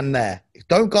 stand there.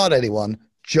 Don't guard anyone,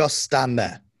 just stand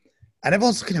there. And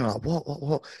everyone's looking at him like,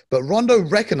 what? But Rondo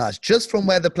recognized just from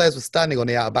where the players were standing on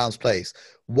the out-of-bounds plays,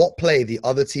 what play the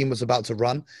other team was about to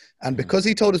run. And because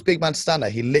he told his big man to stand there,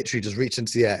 he literally just reached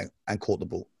into the air and caught the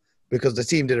ball because the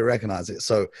team didn't recognize it.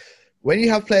 So when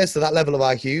you have players to that level of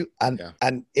IQ and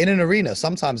in an arena,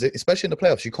 sometimes, especially in the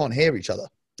playoffs, you can't hear each other.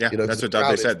 Yeah, that's what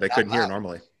Dudley said. They couldn't hear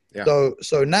normally. Yeah.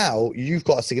 So now you've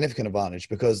got a significant advantage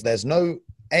because there's no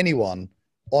anyone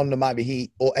on the Miami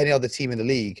Heat or any other team in the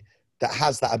league that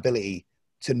has that ability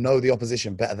to know the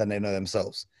opposition better than they know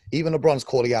themselves. Even LeBron's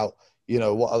calling out,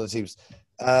 what other teams.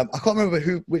 I can't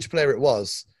remember which player it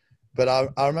was, but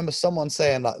I remember someone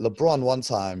saying like LeBron one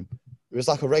time, it was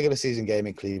like a regular season game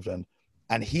in Cleveland,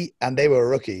 and they were a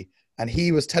rookie, and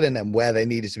he was telling them where they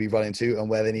needed to be running to and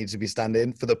where they needed to be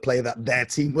standing for the play that their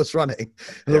team was running.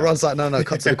 And LeBron's like, no,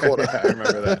 cut to the corner. I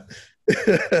remember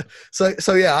that.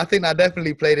 So yeah, I think that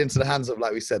definitely played into the hands of,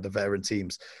 like we said, the veteran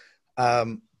teams.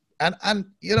 And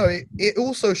it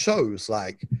also shows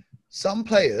like some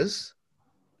players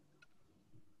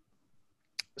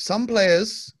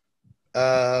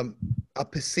are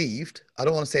perceived. I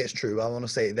don't want to say it's true. I want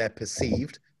to say they're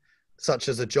perceived, such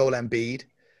as a Joel Embiid,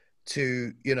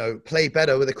 to play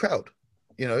better with a crowd.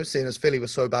 Seeing as Philly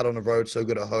was so bad on the road, so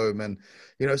good at home, and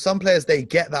some players, they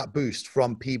get that boost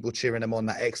from people cheering them on,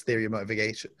 that exterior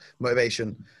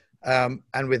motivation.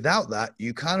 And without that,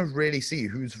 you kind of really see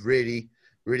who's really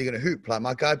going to hoop. Like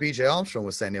my guy BJ Armstrong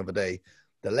was saying the other day,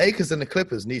 the Lakers and the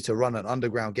Clippers need to run an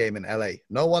underground game in LA.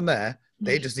 No one there.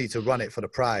 They just need to run it for the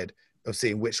pride of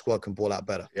seeing which squad can ball out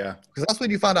better. Yeah. Because that's when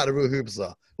you find out the real hoopers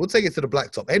are. We'll take it to the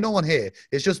blacktop. Ain't no one here.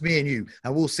 It's just me and you.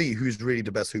 And we'll see who's really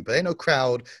the best hooper. Ain't no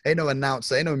crowd. Ain't no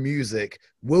announcer. Ain't no music.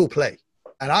 We'll play.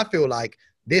 And I feel like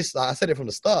this, like I said it from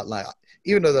the start, like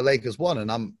even though the Lakers won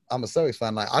and I'm a Celtics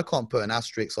fan, like I can't put an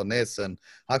asterisk on this and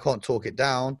I can't talk it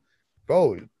down.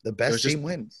 Bro, the best team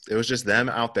wins. It was just them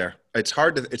out there. It's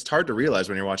hard to realize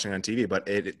when you're watching on TV, but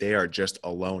they are just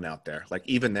alone out there. Like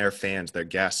even their fans, their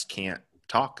guests can't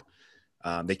talk.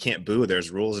 They can't boo.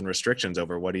 There's rules and restrictions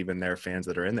over what even their fans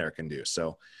that are in there can do.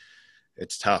 So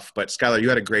it's tough. But Skylar, you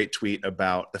had a great tweet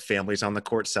about the families on the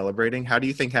court celebrating. How do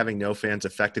you think having no fans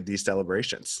affected these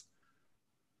celebrations?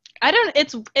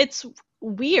 It's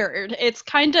weird. It's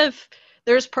kind of,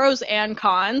 there's pros and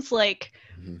cons. Like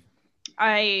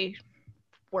I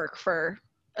work for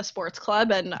a sports club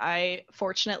and I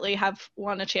fortunately have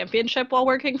won a championship while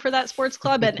working for that sports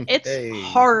club. And it's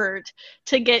hard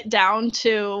to get down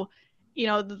to,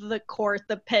 the court,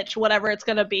 the pitch, whatever it's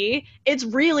going to be. It's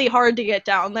really hard to get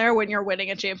down there when you're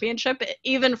winning a championship,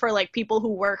 even for like people who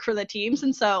work for the teams.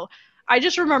 And so I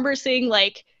just remember seeing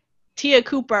like Tia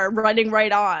Cooper running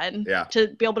right on to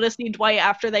be able to see Dwight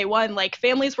after they won. Like,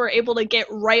 families were able to get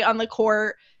right on the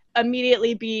court,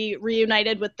 immediately be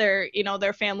reunited with their, you know,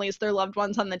 their families, their loved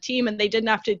ones on the team, and they didn't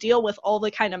have to deal with all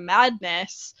the kind of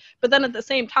madness. But then at the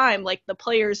same time, like, the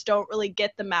players don't really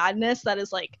get the madness that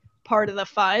is like part of the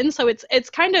fun. So it's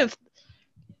kind of,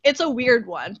 it's a weird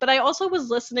one. But I also was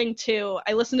listening to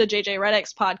JJ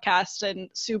Redick's podcast, and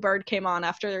Sue Bird came on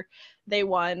after they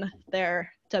won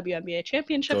their WNBA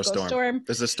championship. Go Storm.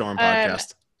 This is a Storm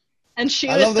podcast. And she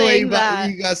was saying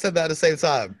that you guys said that at the same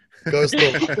time. Go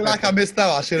Storm. I feel like I missed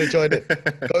out. I should have joined it.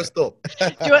 Go Storm. do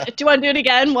you want to do it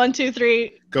again? 1, 2,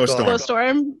 3. Go Storm. Go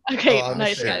Storm. Okay,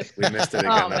 nice guys. We missed it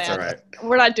again. That's all right.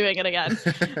 We're not doing it again.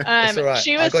 That's all right.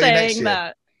 She was saying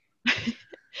that.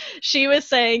 She was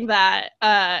saying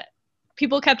that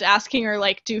people kept asking her,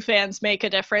 like, do fans make a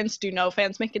difference? Do no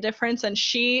fans make a difference? And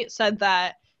she said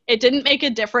that it didn't make a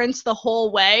difference the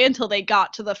whole way until they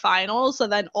got to the finals. So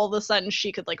then all of a sudden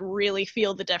she could, like, really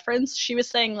feel the difference. She was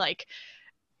saying, like,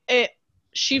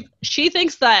 she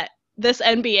thinks that this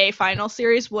NBA final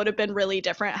series would have been really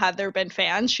different had there been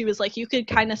fans. She was like, you could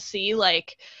kind of see,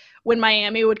 like, when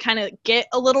Miami would kind of get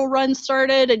a little run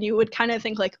started and you would kind of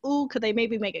think, like, ooh, could they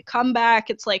maybe make a comeback?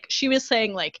 It's like, she was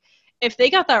saying, like, if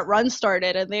they got that run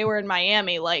started and they were in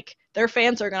Miami, like, their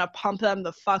fans are going to pump them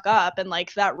the fuck up, and,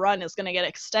 like, that run is going to get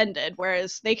extended,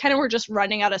 whereas they kind of were just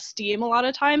running out of steam a lot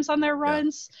of times on their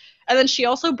runs. And then she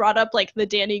also brought up, like, the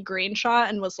Danny Green shot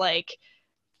and was like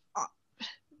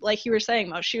you were saying,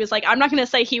 Mo, she was like, I'm not going to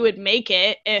say he would make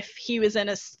it if he was in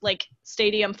a, like,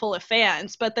 stadium full of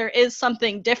fans, but there is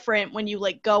something different when you,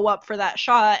 like, go up for that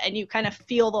shot and you kind of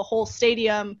feel the whole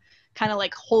stadium kind of,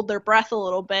 like, hold their breath a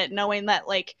little bit, knowing that,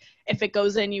 like, if it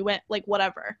goes in, you went, like,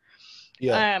 whatever.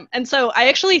 Yeah. And so I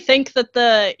actually think that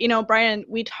Brian,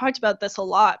 we talked about this a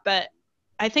lot, but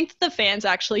I think that the fans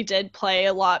actually did play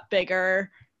a lot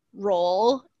bigger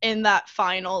role in that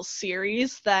finals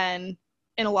series than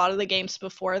in a lot of the games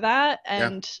before that.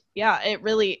 And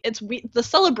the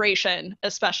celebration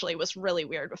especially was really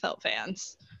weird without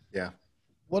fans. Yeah.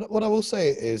 What I will say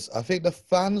is, I think the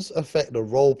fans affect the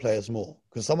role players more,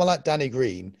 because someone like Danny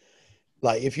Green,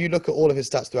 like, if you look at all of his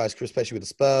stats throughout his career, especially with the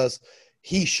Spurs,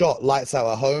 he shot lights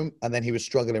out at home and then he was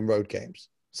struggling in road games.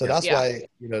 So that's why,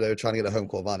 they were trying to get a home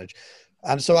court advantage.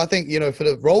 And so I think, for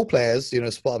the role players,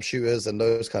 spot up shooters and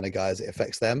those kind of guys, it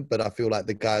affects them. But I feel like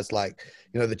the guys like,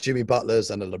 the Jimmy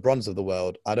Butlers and the LeBrons of the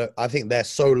world, I think they're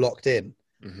so locked in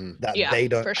that they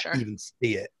don't even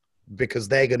see it, because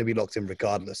they're going to be locked in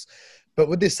regardless. But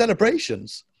with these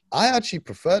celebrations, I actually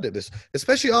preferred it,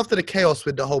 especially after the chaos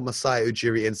with the whole Masai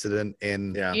Ujiri incident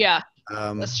in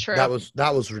that's true. That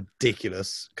was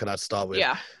ridiculous. Can I start with?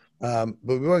 Yeah. But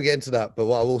we won't get into that. But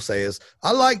what I will say is,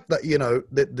 I like that,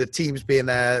 the teams being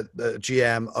there, the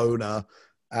GM, owner.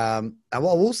 And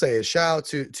what I will say is, shout out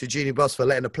to Jeannie Buss for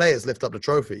letting the players lift up the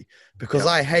trophy, because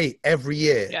I hate every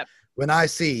year when I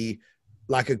see,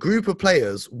 like, a group of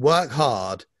players work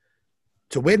hard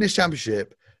to win this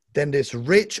championship, then this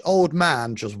rich old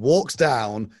man just walks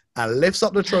down and lifts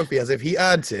up the trophy as if he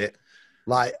earned it.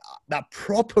 Like, that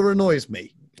proper annoys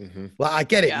me. Mm-hmm. Like, I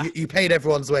get it. Yeah. You paid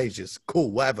everyone's wages.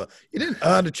 Cool, whatever. You didn't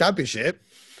earn a championship.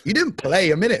 You didn't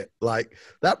play a minute. Like,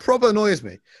 that proper annoys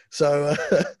me. So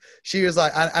she was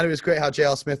like, and it was great how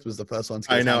J.R. Smith was the first one to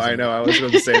get I know. I was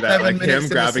going to say that. Like, him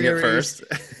grabbing it first.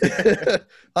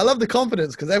 I love the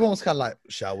confidence, because everyone was kind of like,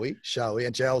 shall we?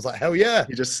 And J.R. was like, hell yeah.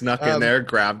 He just snuck in there,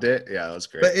 grabbed it. Yeah, that was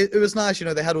great. But it was nice.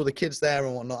 They had all the kids there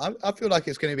and whatnot. I feel like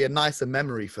it's going to be a nicer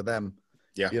memory for them.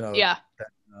 Yeah.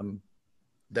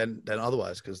 Than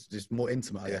otherwise, because it's more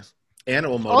intimate, I guess. And it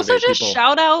will motivate also just people.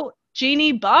 Shout out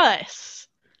Jeannie Buss.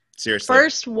 Seriously.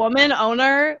 First woman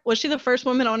owner. Was she the first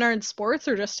woman owner in sports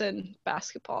or just in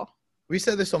basketball? We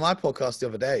said this on my podcast the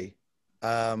other day,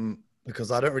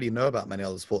 because I don't really know about many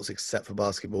other sports except for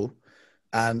basketball.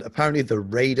 And apparently the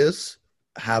Raiders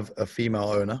have a female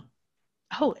owner.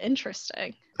 Oh,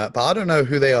 interesting. But I don't know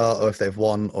who they are or if they've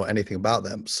won or anything about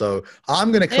them. So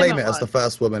I'm going to claim it as the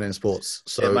first woman in sports.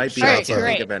 So it might be. I can't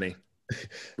think of any.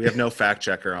 We have no fact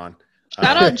checker on.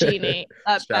 Shout out Jeannie,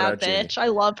 that bad bitch. Jeannie. I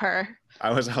love her.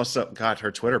 I was also, God,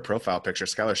 her Twitter profile picture,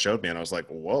 Skylar showed me, and I was like,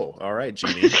 whoa, all right,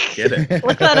 Jeannie, get it.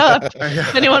 Look that up.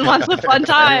 If anyone wants a fun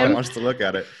time. Anyone wants to look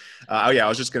at it. I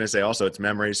was just going to say also, it's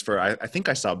memories for, I think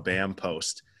I saw Bam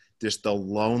post just the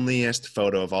loneliest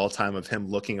photo of all time of him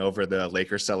looking over the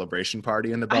Lakers celebration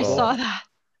party in the bubble. I saw that.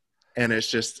 And it's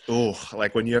just,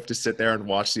 like when you have to sit there and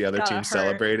watch the other team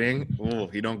celebrating,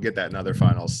 you don't get that in other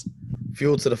finals.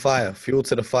 Fuel to the fire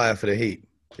for the Heat.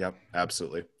 Yep,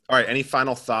 absolutely. All right, any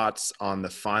final thoughts on the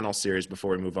final series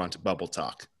before we move on to bubble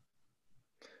talk?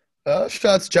 Shout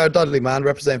out to Jared Dudley, man,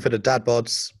 representing for the dad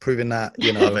bods, proving that,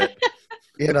 Love it.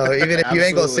 even if you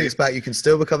ain't got a Absolutely. six-pack, you can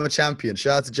still become a champion.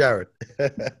 Shout out to Jared.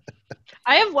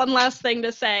 I have one last thing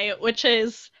to say, which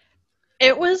is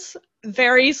it was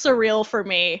very surreal for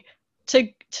me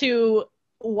to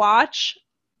watch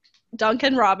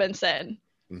Duncan Robinson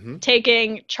Hmm.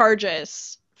 taking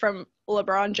charges from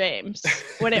LeBron James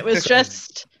when it was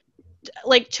just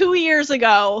like 2 years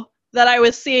ago that I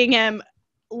was seeing him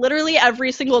literally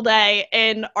every single day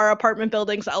in our apartment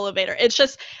building's elevator. It's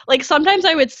just like sometimes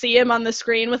I would see him on the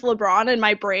screen with LeBron and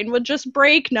my brain would just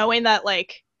break knowing that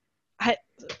like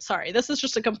sorry, this is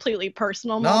just a completely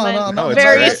personal moment. No, it's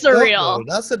Very great. That's dope, surreal.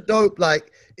 though. That's a dope,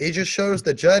 like, it just shows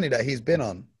the journey that he's been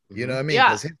on. You know what I mean? Yeah.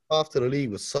 Because his path to the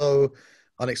league was so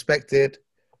unexpected.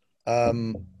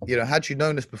 Had you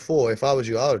known this before, if I was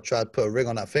you, I would have tried to put a ring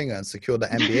on that finger and secure the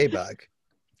NBA bag.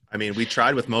 I mean, we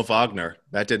tried with Mo Wagner.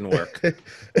 That didn't work.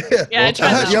 Yeah, I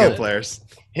tried that Michigan one. players.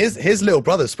 His little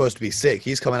brother's supposed to be sick.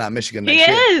 He's coming out of Michigan He next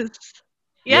year. is.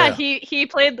 Yeah, Yeah. he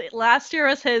played last year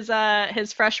was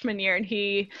his freshman year and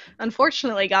he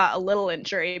unfortunately got a little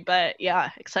injury, but yeah,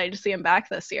 excited to see him back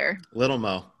this year. Little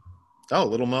Mo. Oh,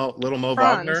 Little Mo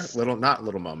Wagner. Franz. Not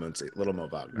Little Mo Muncy. Little Mo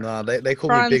Wagner. No, they call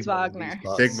Franz me Big Wagner.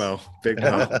 Mo. Big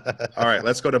Mo. All right,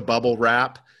 let's go to bubble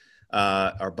wrap.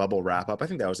 Our bubble wrap up. I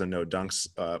think that was a No Dunks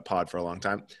pod for a long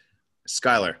time.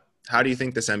 Skylar, how do you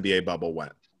think this NBA bubble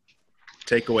went?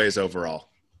 Takeaways overall.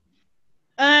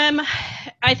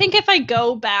 I think if I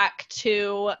go back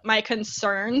to my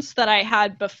concerns that I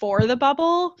had before the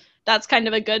bubble, that's kind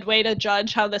of a good way to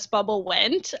judge how this bubble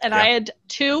went. And I had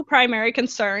two primary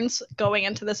concerns going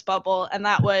into this bubble, and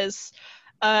that was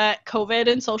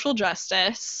COVID and social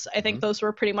justice. I think those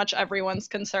were pretty much everyone's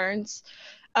concerns.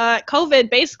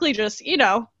 COVID basically just,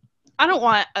 I don't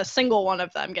want a single one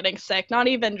of them getting sick, not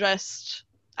even just,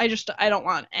 I don't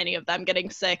want any of them getting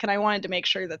sick. And I wanted to make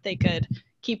sure that they could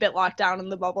keep it locked down in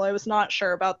the bubble. I was not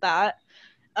sure about that.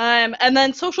 And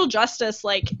then social justice,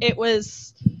 like it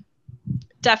was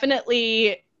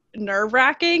definitely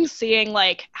nerve-wracking seeing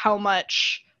like how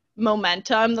much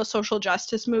momentum the social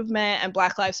justice movement and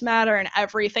Black Lives Matter and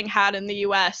everything had in the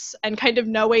US, and kind of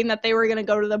knowing that they were going to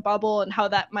go to the bubble and how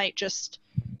that might just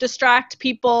distract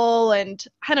people and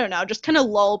I don't know, just kind of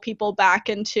lull people back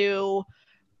into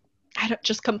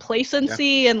just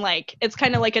complacency. And like it's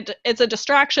kind of like it's a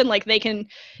distraction, like they can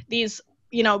these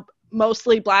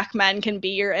mostly Black men can be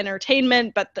your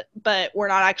entertainment, but we're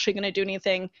not actually going to do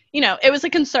anything. It was a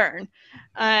concern.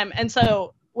 And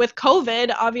so with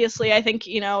COVID, obviously, I think,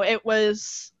 it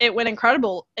went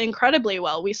incredibly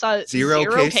well. We saw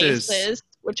zero cases,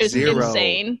 which is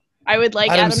insane. I would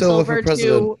like Adam Silver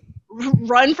to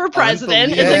run for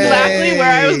president is exactly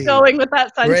where I was going with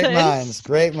that sentence.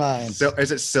 Great minds. So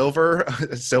is it Silver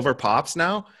Pops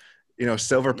now?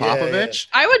 Silver Popovich?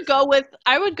 Yeah.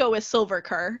 I would go with Silver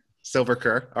Kerr. Silver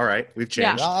Kerr. All right, we've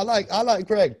changed. Yeah. I like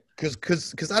Greg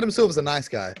because Adam Silver's a nice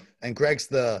guy and Greg's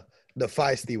the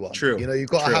feisty one. True. You've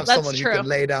got to have someone who can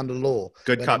lay down the law.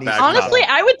 Good cop, bad Honestly,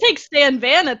 I would take Stan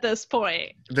Van at this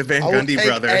point. The Van Gundy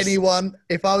brothers. Anyone.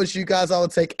 If I was you guys, I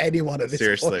would take anyone at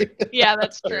this point. Yeah,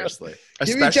 that's true. Seriously.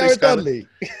 Give me Jared Dudley.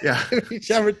 Yeah. Give me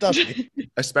Jared Dudley.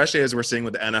 Especially as we're seeing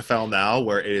with the NFL now,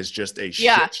 where it is just a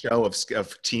shit show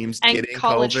of teams and getting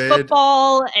college COVID.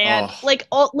 Football and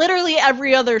literally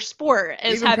every other sport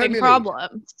is Even having Premier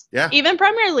problems. Yeah. Even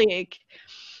Premier League.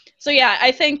 So yeah,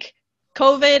 I think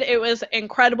COVID, it was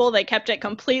incredible. They kept it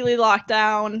completely locked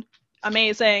down.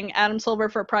 Amazing. Adam Silver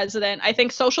for president. I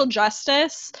think social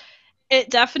justice, it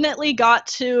definitely got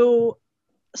to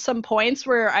some points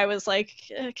where I was like,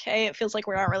 okay, it feels like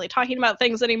we're not really talking about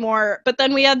things anymore. But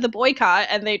then we had the boycott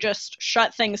and they just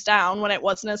shut things down when it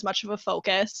wasn't as much of a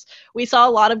focus. We saw a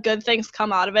lot of good things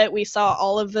come out of it. We saw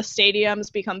all of the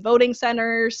stadiums become voting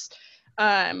centers.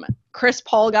 Chris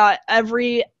Paul got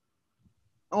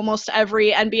almost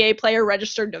every NBA player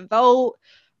registered to vote.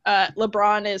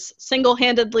 LeBron is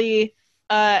single-handedly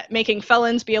making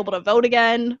felons be able to vote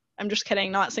again. I'm just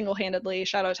kidding, not single-handedly.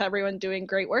 Shout out to everyone doing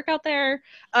great work out there.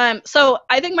 So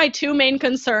I think my two main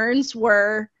concerns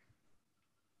were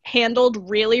handled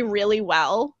really, really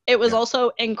well. It was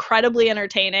also incredibly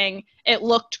entertaining. It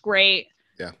looked great.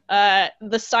 Yeah.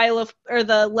 The style of, or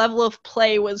the level of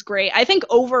play was great. I think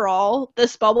overall,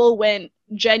 this bubble went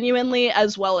genuinely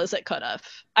as well as it could have.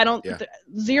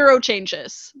 Zero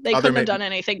changes. They couldn't have done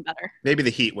anything better. Maybe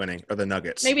the Heat winning or the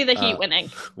Nuggets. Maybe the Heat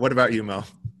winning. What about you, Mo?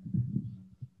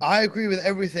 I agree with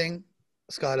everything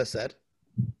Skylar said.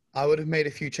 I would have made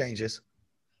a few changes.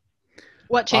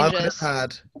 What changes?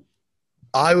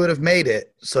 I would have made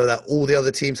it so that all the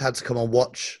other teams had to come and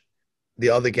watch the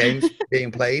other games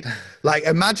being played. Like,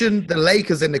 imagine the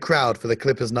Lakers in the crowd for the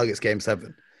Clippers Nuggets game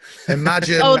 7.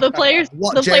 Imagine the players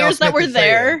that were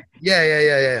there.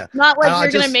 Yeah. Not like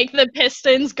you're gonna make the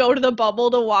Pistons go to the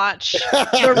bubble to watch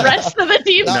the rest of the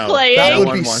teams playing. That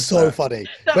would be so funny.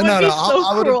 That would be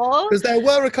so cruel. Because there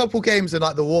were a couple games in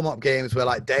like the warm-up games where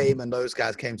like Dame and those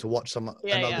guys came to watch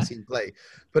another team play.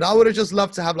 But I would have just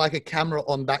loved to have like a camera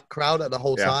on that crowd at the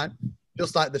whole time.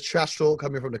 Just like the trash talk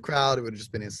coming from the crowd, it would have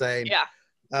just been insane.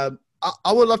 Yeah.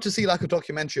 I would love to see like a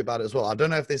documentary about it as well. I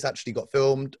don't know if this actually got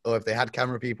filmed or if they had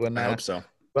camera people in there. I hope so.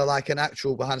 But like an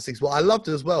actual behind the scenes. What I loved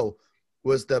as well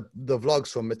was the vlogs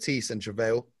from Matisse and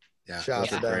JaVale. Yeah,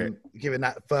 shout out to them, giving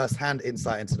that first-hand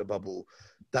insight into the bubble.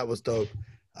 That was dope.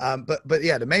 But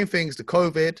yeah, the main things, the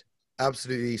COVID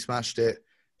absolutely smashed it,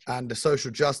 and the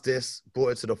social justice brought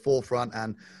it to the forefront.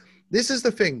 And this is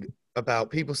the thing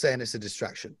about people saying it's a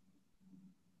distraction.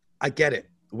 I get it.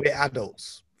 We're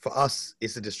adults. For us,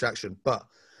 it's a distraction. But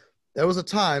there was a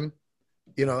time,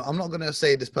 you know, I'm not going to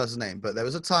say this person's name, but there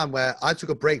was a time where I took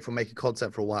a break from making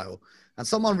content for a while, and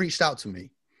someone reached out to me,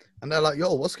 and they're like,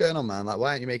 yo, what's going on, man? Like, why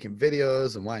aren't you making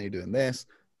videos, and why aren't you doing this?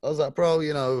 I was like, bro,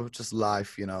 you know, just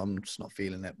life, you know, I'm just not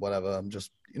feeling it, whatever. I'm just,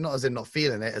 not as in not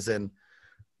feeling it, as in,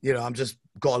 you know, I'm just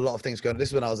got a lot of things going on. This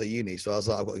is when I was at uni. So I was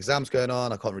like, I've got exams going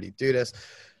on. I can't really do this.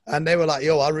 And they were like,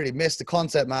 yo, I really miss the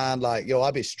content, man. Like, yo,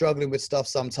 I'd be struggling with stuff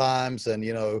sometimes. And,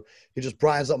 you know, it just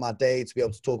brightens up my day to be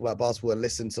able to talk about basketball and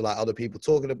listen to like other people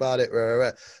talking about it.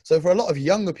 So for a lot of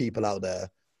younger people out there,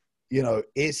 you know,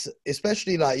 it's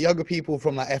especially like younger people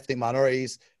from like ethnic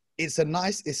minorities, it's a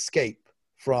nice escape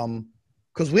from,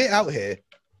 because we're out here,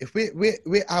 if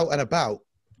we're out and about,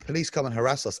 police come and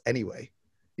harass us anyway,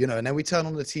 you know, and then we turn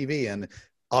on the TV and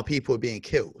our people are being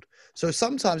killed. So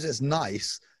sometimes it's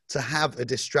nice to have a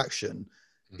distraction,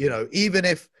 you know, even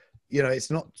if, you know,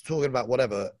 it's not talking about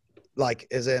whatever, like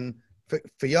as in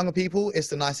for younger people, it's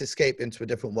the nice escape into a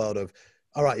different world of,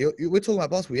 all right, we're talking about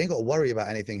basketball. You ain't got to worry about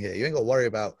anything here. You ain't got to worry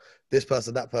about this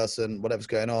person, that person, whatever's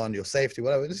going on, your safety,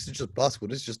 whatever. This is just basketball.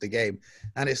 This is just a game.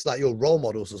 And it's like your role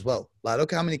models as well. Like,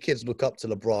 look how many kids look up to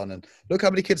LeBron, and look how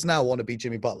many kids now want to be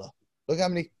Jimmy Butler. Look how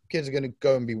many kids are going to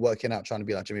go and be working out trying to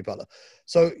be like Jimmy Butler.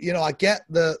 So, you know, I get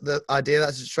the idea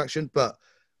that's a distraction, but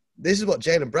this is what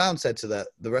Jaylen Brown said to the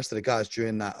rest of the guys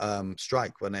during that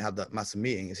strike when they had that massive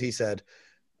meeting. Is he said,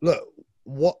 look,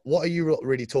 what are you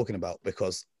really talking about?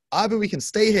 Because either we can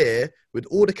stay here with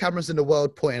all the cameras in the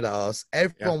world pointed at us,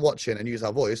 everyone watching and use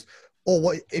our voice, or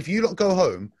what if you don't go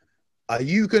home, are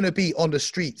you going to be on the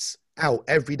streets out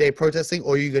every day protesting,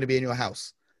 or are you going to be in your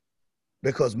house?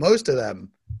 Because most of them,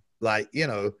 like, you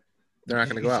know, they're not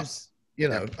going to go out. You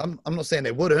know, I'm not saying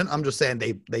they wouldn't. I'm just saying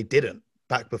they didn't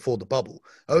back before the bubble.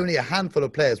 Only a handful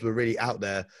of players were really out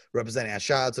there representing. And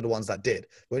shout out to the ones that did.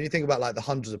 But when you think about like the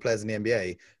hundreds of players in the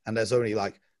NBA, and there's only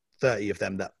like 30 of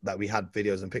them that we had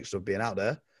videos and pictures of being out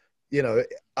there, you know,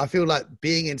 I feel like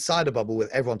being inside a bubble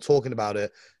with everyone talking about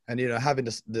it and, you know, having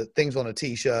the things on the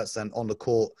t-shirts and on the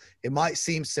court, it might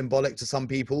seem symbolic to some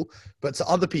people, but to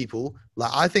other people,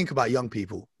 like I think about young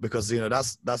people because, you know,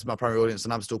 that's my primary audience,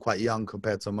 and I'm still quite young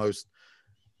compared to most,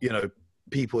 you know,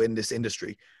 people in this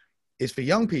industry. Is for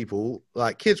young people,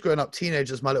 like kids growing up,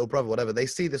 teenagers, my little brother, whatever, they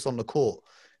see this on the court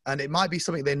and it might be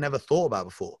something they never thought about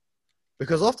before.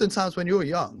 Because oftentimes when you're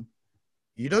young,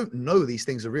 you don't know these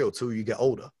things are real till you get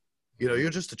older. You know,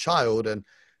 you're just a child. And,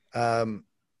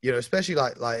 you know, especially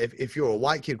like if you're a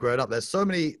white kid growing up, there's so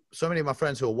many of my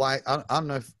friends who are white. I don't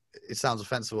know if it sounds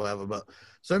offensive or whatever, but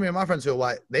so many of my friends who are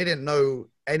white, they didn't know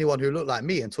anyone who looked like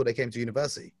me until they came to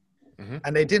university. Mm-hmm.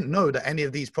 And they didn't know that any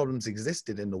of these problems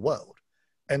existed in the world.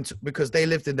 And because they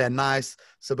lived in their nice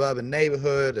suburban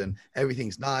neighborhood and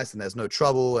everything's nice and there's no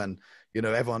trouble and, you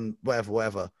know, everyone,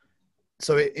 whatever.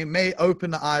 So it may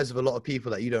open the eyes of a lot of people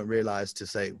that you don't realize to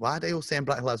say, why are they all saying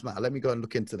Black Lives Matter? Let me go and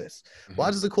look into this. Mm-hmm. Why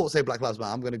does the court say Black Lives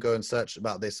Matter? I'm going to go and search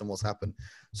about this and what's happened.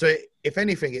 So if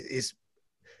anything,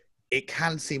 it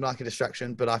can seem like a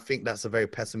distraction, but I think that's a very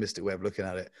pessimistic way of looking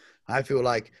at it. I feel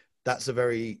like that's a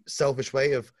very selfish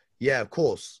way of, yeah, of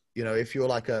course, you know, if you're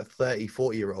like a 30,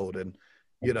 40-year-old and,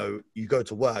 you know, you go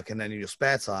to work and then in your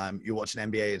spare time, you're watching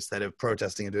NBA instead of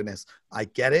protesting and doing this. I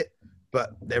get it,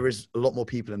 but there is a lot more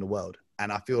people in the world.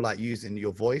 And I feel like using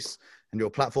your voice and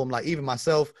your platform, like even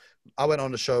myself, I went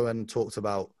on the show and talked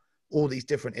about all these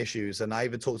different issues. And I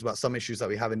even talked about some issues that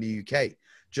we have in the UK.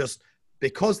 Just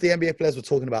because the NBA players were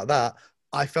talking about that,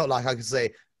 I felt like I could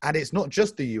say, and it's not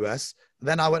just the US.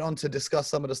 Then I went on to discuss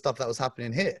some of the stuff that was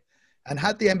happening here. And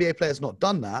had the NBA players not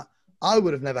done that, I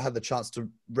would have never had the chance to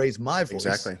raise my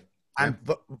voice and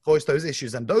voice those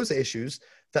issues. And those are issues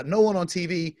that no one on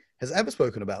TV has ever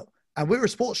spoken about. And we're a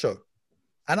sports show.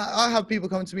 And I have people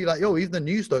coming to me like, yo, even the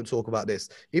news don't talk about this.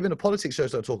 Even the politics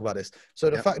shows don't talk about this. So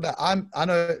the fact that I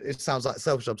know it sounds like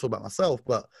selfish, I'm talking about myself,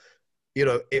 but, you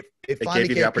know, it finally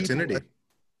gave you the opportunity.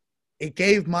 It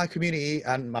gave my community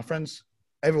and my friends,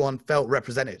 everyone felt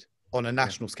represented on a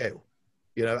national scale,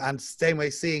 you know, and same way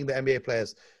seeing the NBA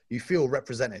players, you feel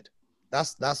represented.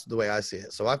 That's the way I see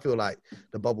it. So I feel like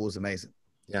the bubble was amazing.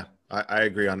 Yeah, I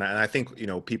agree on that. And I think, you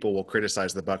know, people will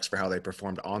criticize the Bucks for how they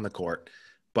performed on the court,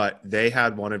 but they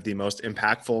had one of the most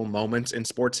impactful moments in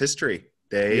sports history.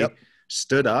 They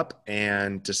stood up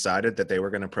and decided that they were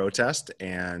going to protest,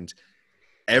 and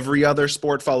every other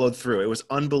sport followed through. It was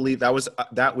unbelievable.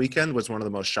 That weekend was one of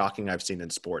the most shocking I've seen in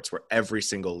sports, where every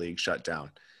single league shut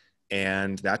down.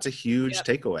 And that's a huge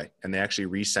takeaway. And they actually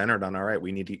re-centered on, all right,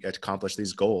 we need to accomplish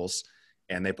these goals.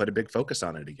 And they put a big focus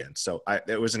on it again. So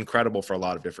it was incredible for a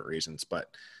lot of different reasons, but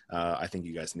I think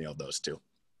you guys nailed those too.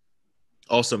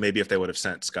 Also, maybe if they would have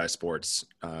sent Sky Sports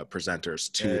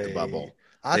presenters to the bubble.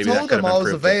 I told them I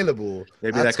was available.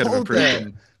 Maybe that could have improved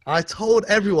it. I told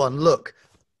everyone, look,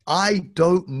 I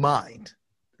don't mind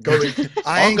going.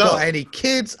 I ain't got any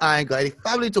kids. I ain't got any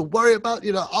family to worry about.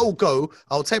 You know, I'll go.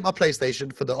 I'll take my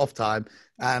PlayStation for the off time,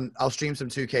 and I'll stream some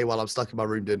 2K while I'm stuck in my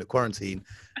room doing the quarantine.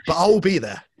 But I'll be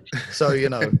there. So, you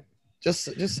know, just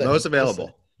say. Most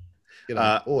available. You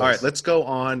know, all right, let's go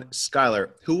on.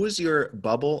 Skylar, who was your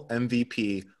bubble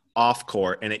MVP off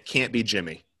court? And it can't be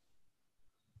Jimmy.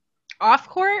 Off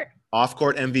court? Off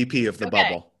court MVP of the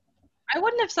bubble. I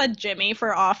wouldn't have said Jimmy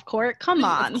for off court. Come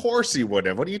on. Of course you would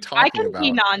have. What are you talking about? I can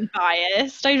be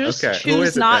non-biased. I just Who choose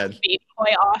is it, not then? to be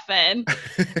quite often.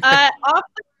 Off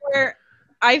the court,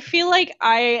 I feel like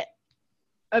I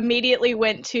immediately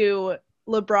went to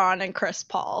LeBron and Chris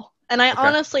Paul. And I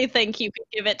honestly think you could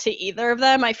give it to either of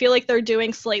them. I feel like they're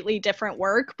doing slightly different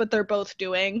work, but they're both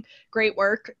doing great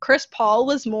work. Chris Paul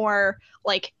was more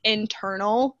like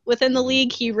internal within the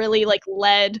league. He really like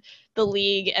led the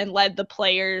league and led the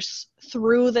players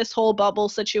through this whole bubble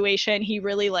situation. He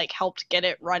really like helped get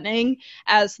it running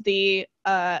as the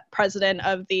president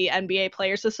of the NBA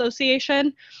Players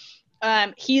Association.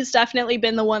 He's definitely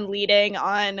been the one leading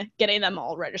on getting them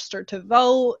all registered to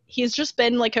vote. He's just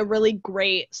been like a really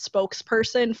great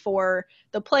spokesperson for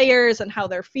the players and how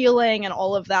they're feeling and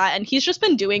all of that. And he's just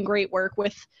been doing great work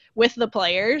with the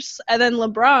players. And then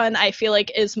LeBron, I feel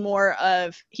like he's more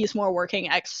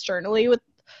working externally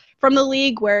from the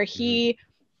league, where he,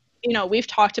 you know, we've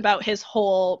talked about his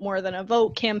whole More Than a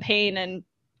Vote campaign and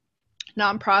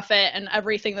nonprofit and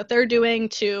everything that they're doing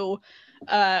to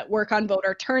work on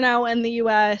voter turnout in the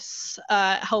U.S.,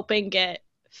 helping get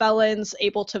felons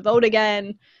able to vote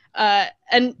again.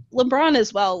 And LeBron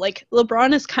as well. Like,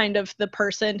 LeBron is kind of the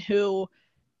person who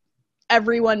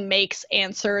everyone makes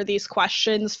answer these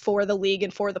questions for the league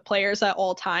and for the players at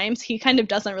all times. He kind of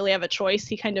doesn't really have a choice.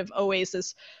 He kind of always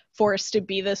is forced to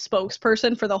be the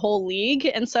spokesperson for the whole league.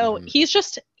 And so he's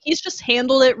just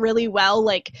handled it really well.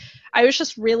 Like, I was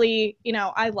just really, you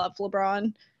know, I love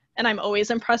LeBron. And I'm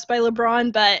always impressed by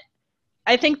LeBron, but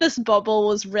I think this bubble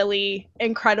was really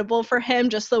incredible for him,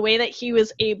 just the way that he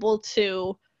was able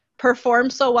to perform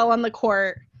so well on the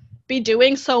court, be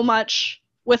doing so much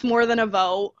with More Than a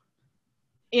Vote,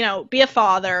 you know, be a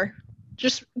father,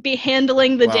 just be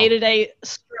handling the day-to-day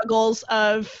struggles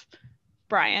of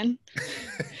Brian,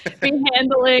 be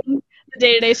handling the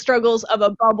day-to-day struggles of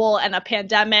a bubble and a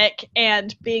pandemic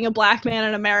and being a black man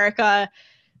in America.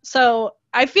 So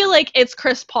I feel like it's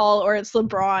Chris Paul or it's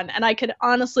LeBron, and I could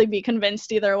honestly be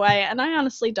convinced either way, and I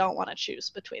honestly don't want to choose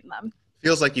between them.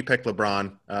 Feels like you picked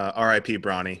LeBron. R.I.P.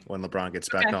 Bronny when LeBron gets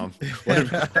back home.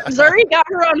 Zuri got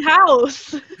her own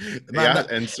house. Man,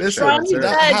 and Zuri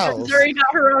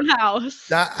got her own house.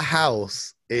 That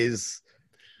house is,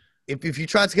 if you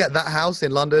tried to get that house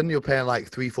in London, you're paying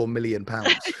like £3-4 million.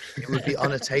 It would be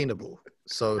unattainable.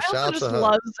 So shout out to her.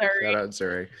 Love Zuri. Shout out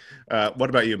Zuri.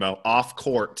 What about you, Mo?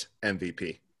 Off-court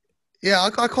MVP. Yeah,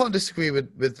 I can't disagree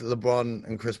with LeBron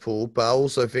and Chris Paul, but I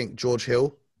also think George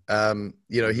Hill.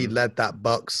 You know, he led that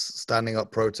Bucks standing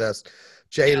up protest.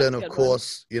 Jalen, of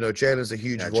course, you know, Jalen's a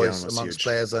huge voice amongst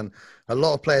players, and a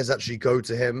lot of players actually go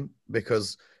to him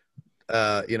because,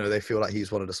 you know, they feel like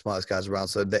he's one of the smartest guys around.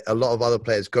 So a lot of other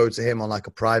players go to him on like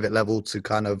a private level to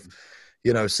kind of,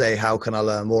 you know, say, how can I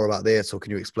learn more about this? Or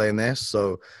can you explain this?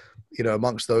 So, you know,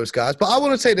 amongst those guys. But I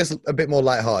want to take this a bit more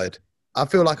lighthearted. I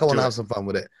feel like I want to have some fun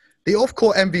with it. The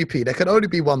off-court MVP, there can only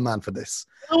be one man for this.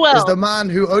 Is the man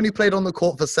who only played on the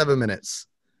court for 7 minutes.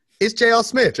 It's J.R.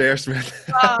 Smith. J.R.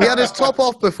 Smith. He had his top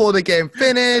off before the game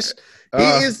finished. He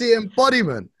is the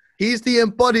embodiment. He's the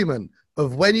embodiment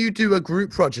of when you do a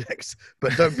group project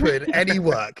but don't put in any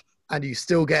work and you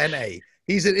still get an A.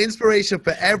 He's an inspiration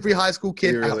for every high school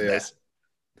kid He really out there. is.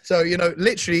 So,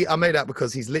 literally, I made that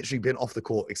because he's literally been off the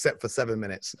court except for 7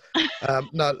 minutes.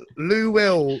 No, Lou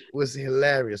Will was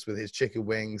hilarious with his chicken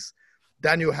wings.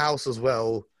 Daniel House as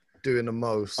well, doing the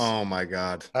most. Oh my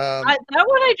God. That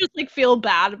one I just feel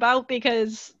bad about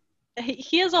because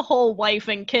he has a whole wife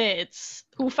and kids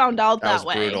who found out that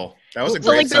way. Brutal. That was a So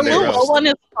great the Sunday Lou roast. Will one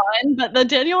is fun, but the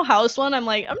Daniel House one,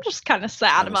 I'm just kind of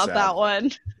sad Kinda about sad. that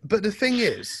one. But the thing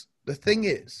is,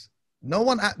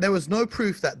 there was no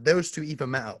proof that those two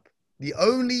even met up. The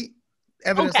only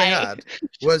evidence they had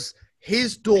was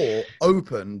his door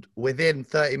opened within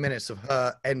 30 minutes of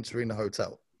her entering the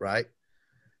hotel, right?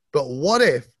 But what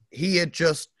if he had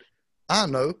just, I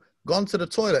don't know, gone to the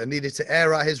toilet and needed to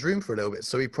air out his room for a little bit,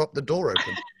 so he propped the door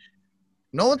open?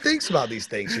 No one thinks about these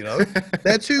things,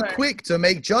 They're too quick to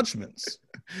make judgments.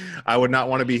 I would not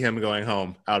want to be him going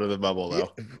home out of the bubble,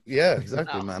 though. Yeah,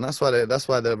 exactly, man. That's why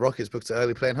the Rockets booked it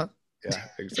early playing her. Yeah,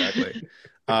 exactly.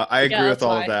 I agree with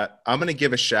all of that. I'm going to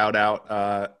give a shout out.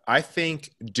 I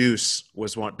think Deuce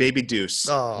was Baby Deuce,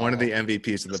 one of the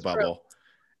MVPs of the bubble.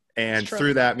 And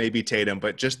through that, maybe Tatum,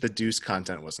 but just the Deuce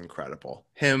content was incredible.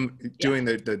 Him doing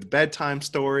the bedtime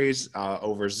stories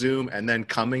over Zoom and then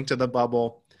coming to the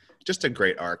bubble. Just a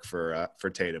great arc for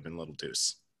Tatum and little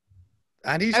Deuce.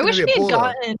 And he's I wish he had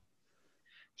gotten.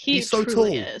 He's so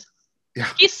truly tall. is. Yeah.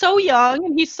 He's so young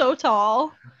and he's so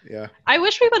tall. Yeah. I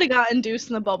wish we would have gotten Deuce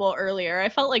in the bubble earlier. I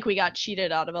felt like we got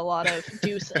cheated out of a lot of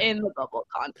Deuce in the bubble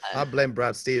content. I blame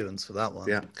Brad Stevens for that one.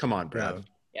 Yeah. Come on, Brad.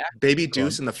 Yeah. Baby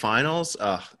Deuce in the finals.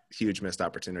 Huge missed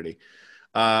opportunity.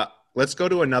 Let's go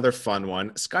to another fun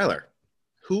one. Skylar,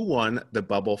 who won the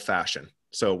bubble fashion?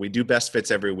 So we do best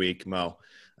fits every week, Mo.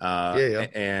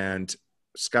 And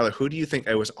Skylar, who do you think?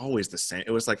 It was always the same.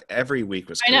 It was like every week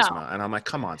was Kuzma. And I'm like,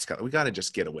 come on, Skylar, we got to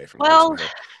just get away from Kuzma here.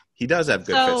 He does have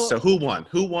good fits. So who won?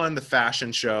 Who won the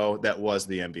fashion show that was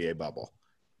the NBA bubble?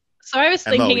 So I was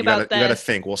thinking about that. You got to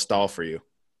think. We'll stall for you.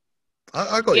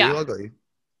 I got you.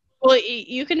 Well,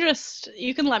 you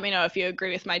can let me know if you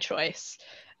agree with my choice.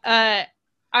 I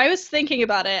was thinking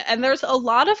about it, and there's a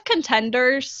lot of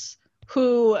contenders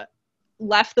who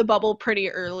left the bubble pretty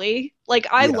early.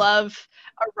 I love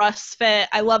a Russ fit.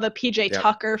 I love a PJ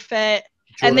Tucker fit.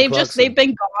 Jordan and they've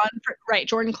been gone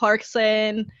Jordan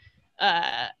Clarkson.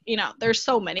 There's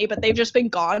so many, but they've just been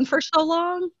gone for so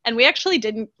long. And we actually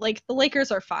didn't the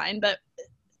Lakers are fine, but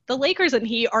the Lakers and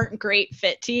Heat aren't great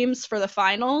fit teams for the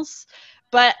finals.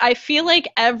 But I feel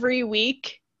like every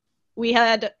week we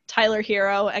had Tyler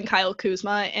Hero and Kyle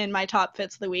Kuzma in my top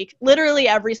fits of the week. Literally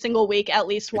every single week, at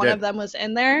least one of them was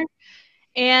in there.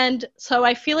 And so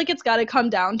I feel like it's got to come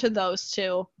down to those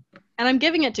two. And I'm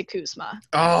giving it to Kuzma.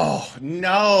 Oh,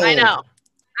 no. I know.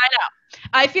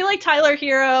 I feel like Tyler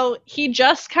Hero, he's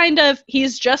just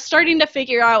starting to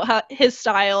figure out his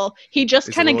style. He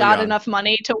just kind of got enough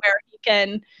money to where he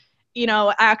can,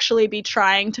 actually be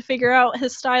trying to figure out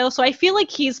his style. So I feel like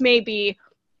he's maybe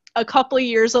a couple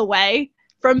years away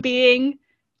from being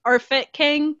our fit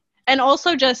king. And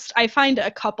also I find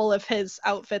a couple of his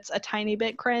outfits a tiny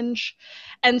bit cringe.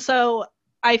 And so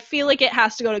I feel like it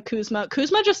has to go to Kuzma.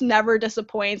 Kuzma just never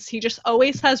disappoints. He just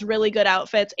always has really good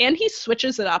outfits, and he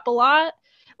switches it up a lot.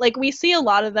 We see a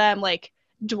lot of them,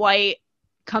 Dwight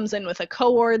comes in with a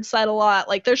co-ord set a lot.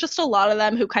 There's just a lot of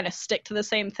them who kind of stick to the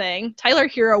same thing. Tyler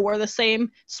Hero wore the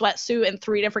same sweatsuit in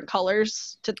 3 different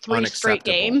colors to 3 straight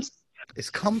games.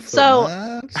 It's comfort, so,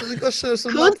 man. So you got to show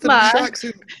some love to the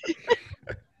tracksuit.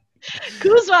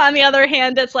 Kuzma, on the other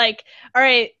hand, it's all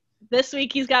right, this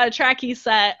week he's got a trackie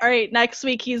set. All right, next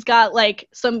week he's got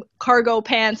some cargo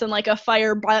pants and a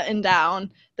fire button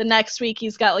down. The next week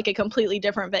he's got a completely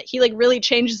different fit. He really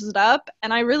changes it up,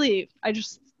 and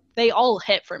they all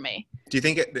hit for me. Do you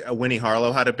think Winnie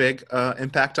Harlow had a big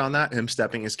impact on that, him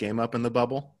stepping his game up in the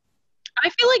bubble? I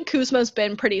feel like Kuzma's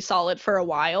been pretty solid for a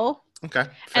while. Okay,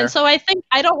 fair. And so I think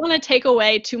I don't want to take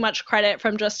away too much credit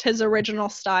from just his original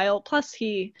style. Plus,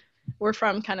 we're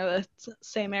from kind of the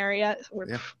same area.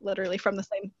 We're literally from the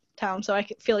same town, so I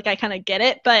feel like I kind of get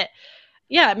it. But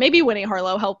yeah, maybe Winnie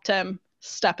Harlow helped him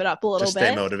step it up a little bit.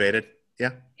 Stay motivated.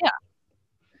 Yeah. Yeah.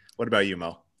 What about you,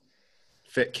 Mo?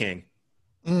 Fit King.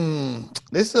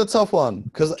 This is a tough one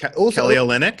because Kelly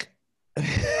Olynyk.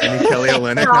 Any Kelly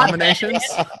Olynyk nominations?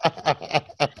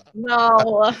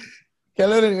 No.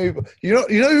 Kelly Olynyk. You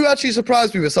know who actually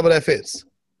surprised me with some of their fits?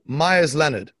 Myers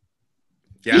Leonard.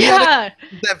 Yeah.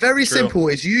 They're very simple.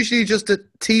 It's usually just a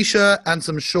t-shirt and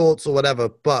some shorts or whatever,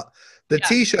 but the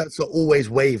t-shirts are always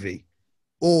wavy,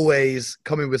 always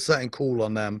coming with something cool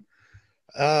on them.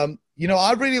 I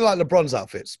really like LeBron's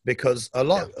outfits because a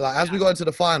lot, as we got into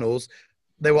the finals,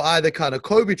 they were either kind of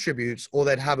Kobe tributes or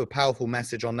they'd have a powerful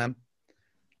message on them.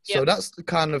 So that's the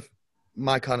kind of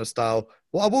my kind of style.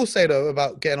 What I will say though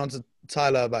about getting onto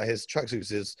Tyler about his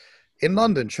tracksuits is, in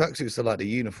London, tracksuits are like the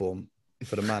uniform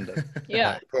for the Mando.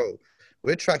 Yeah, like, bro,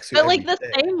 we're tracksuit. but like the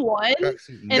same one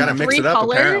You gotta in mix 3 it up,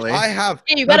 colors. apparently. I have.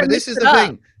 Yeah, you No, gotta but mix this is it the up.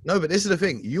 thing. No, but this is the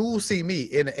thing. You will see me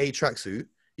in a tracksuit.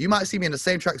 You might see me in the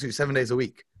same tracksuit 7 days a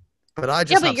week. But I Yeah,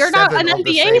 just but have you're not an 7 of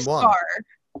the NBA same one. star.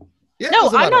 Yeah, it No,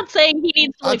 doesn't I'm matter. not saying he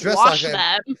needs to I like dress wash like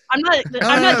them. I'm not. No,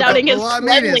 I'm not but doubting his what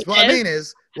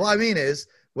I mean is,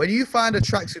 when you find a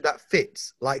tracksuit that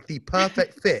fits, like the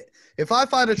perfect fit, if I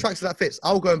find a tracksuit that fits,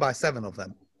 I'll go and buy 7 of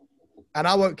them. And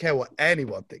I won't care what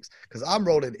anyone thinks because I'm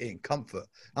rolling in comfort.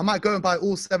 I might go and buy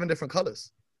all 7 different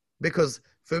colors because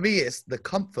for me, it's the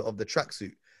comfort of the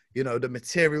tracksuit. You know, the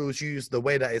materials used, the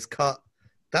way that it's cut.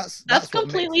 That's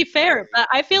completely fair. But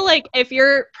I feel like if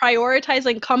you're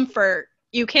prioritizing comfort,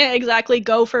 you can't exactly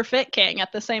go for Fit King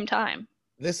at the same time.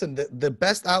 Listen, the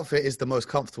best outfit is the most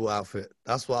comfortable outfit.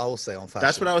 That's what I will say on fashion.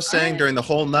 That's what I was saying during the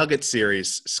whole Nuggets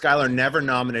series. Skylar never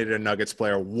nominated a Nuggets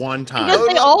player one time. Because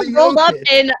they all rolled up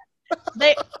in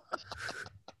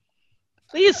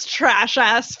these trash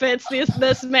ass fits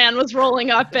this man was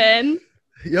rolling up in.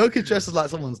 Jokic dresses like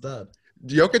someone's dad.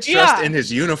 Jokic dressed in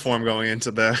his uniform going into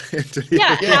the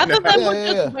half of them would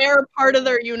just wear part of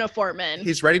their uniform in.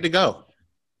 He's ready to go.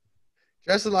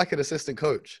 Dressing like an assistant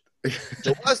coach.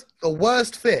 The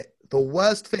worst fit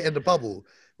in the bubble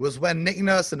was when Nick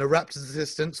Nurse and the Raptors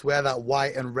assistants wear that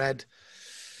white and red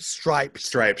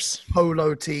stripes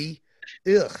polo tee.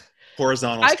 Ugh.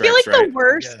 Horizontal stripes. I feel like the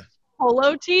worst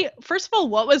polo tee. First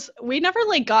of all, we never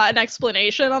like got an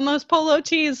explanation on those polo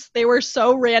tees. They were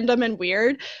so random and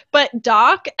weird. But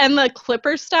Doc and the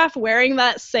Clippers staff wearing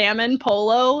that salmon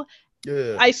polo.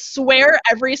 Yeah. I swear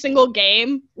every single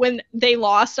game when they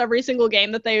lost every single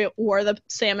game that they wore the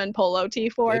salmon polo tee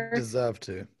for. They deserve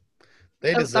to.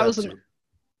 That was an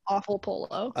awful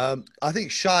polo. I think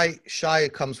Shy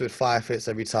comes with fire fits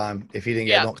every time. If he didn't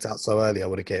get knocked out so early, I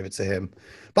would have gave it to him.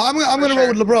 But I'm going to roll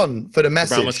with LeBron for the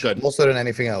message more so than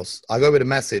anything else. I go with the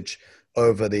message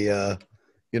over the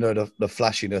the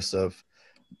flashiness of.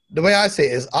 The way I see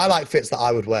it is I like fits that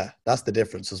I would wear. That's the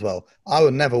difference as well. I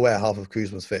would never wear half of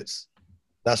Kuzma's fits.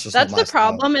 That's the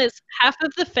problem is half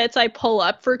of the fits I pull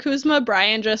up for Kuzma,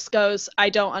 Brian just goes, I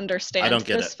don't understand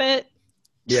this fit.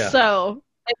 Yeah. So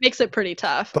it makes it pretty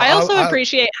tough. But I also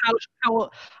appreciate how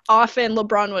often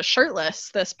LeBron was shirtless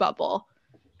this bubble.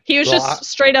 He was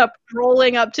straight up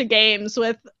rolling up to games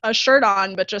with a shirt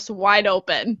on, but just wide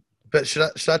open. But should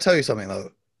I tell you something though?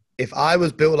 If I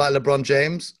was built like LeBron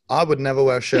James, I would never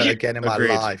wear a shirt again in my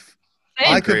life.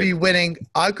 I could be winning.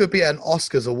 I could be at an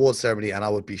Oscars award ceremony and I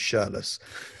would be shirtless.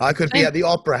 I could be at the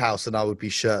Opera House and I would be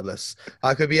shirtless.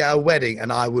 I could be at a wedding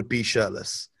and I would be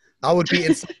shirtless. I would be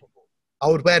inseparable. I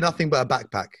would wear nothing but a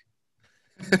backpack.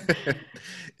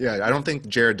 Yeah, I don't think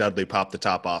Jared Dudley popped the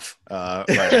top off.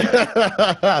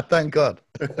 Thank God.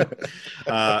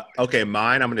 Okay,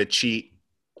 mine. I'm going to cheat.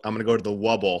 I'm going to go to the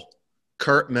Wubble.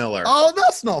 Kurt Miller. Oh,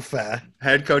 that's not fair.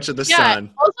 Head coach of the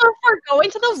Sun. Also, for going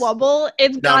to the Wubble,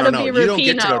 it's gotta be Rapinoe. You don't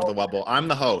get to go to the Wubble. I'm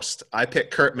the host. I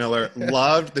picked Kurt Miller.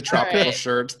 Loved the tropical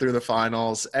shirts through the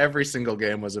finals. Every single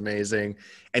game was amazing.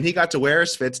 And he got to wear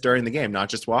his fits during the game, not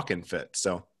just walk-in fit.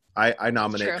 So I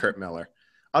nominate Kurt Miller.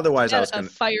 Otherwise, I was going to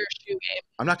fire shoe game.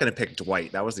 I'm not going to pick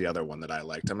Dwight. That was the other one that I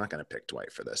liked. I'm not going to pick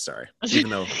Dwight for this. Sorry. Even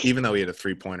though he had a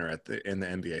 3-pointer in the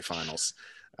NBA finals.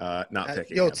 Not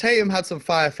picking him. Tatum had some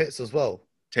fire fits as well.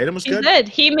 Tatum was good.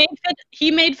 He did.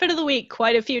 He made fit of the week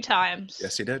quite a few times.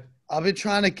 Yes, he did. I've been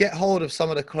trying to get hold of some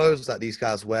of the clothes that these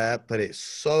guys wear, but it's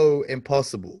so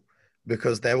impossible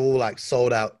because they're all like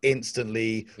sold out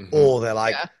instantly, or they're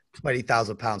like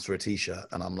 £20,000 for a t-shirt,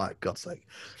 and I'm like, God's sake.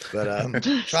 But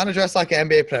trying to dress like an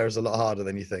NBA player is a lot harder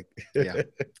than you think. Yeah.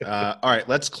 All right,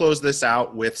 let's close this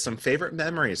out with some favorite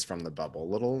memories from the bubble.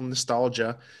 A little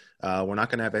nostalgia. We're not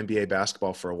going to have NBA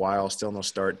basketball for a while. Still no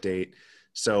start date.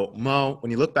 So, Mo, when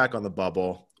you look back on the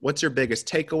bubble, what's your biggest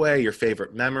takeaway, your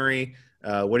favorite memory?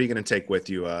 What are you going to take with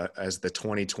you as the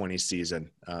 2020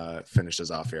 season finishes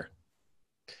off here?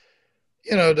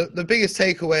 You know, the biggest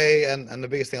takeaway and the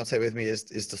biggest thing I'll take with me is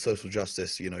the social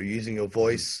justice, you know, using your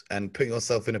voice and putting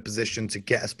yourself in a position to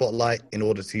get a spotlight in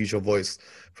order to use your voice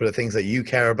for the things that you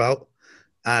care about.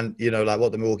 And, you know, like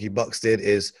what the Milwaukee Bucks did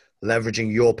is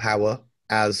leveraging your power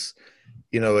as,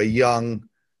 you know, a young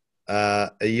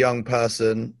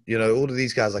person. You know, all of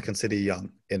these guys I consider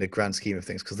young in the grand scheme of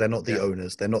things because they're not the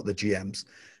owners. They're not the GMs.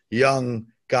 Young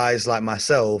guys like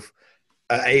myself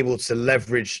are able to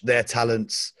leverage their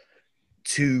talents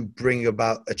to bring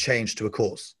about a change to a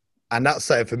cause. And that,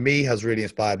 for me, has really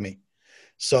inspired me.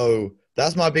 So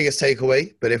That's my biggest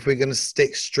takeaway. But if we're going to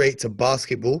stick straight to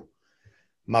basketball,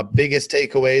 my biggest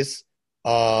takeaways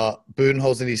are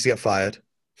Budenholzer needs to get fired.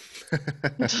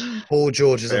 Paul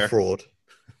George is a fraud.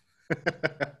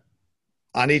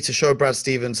 I need to show Brad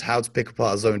Stevens how to pick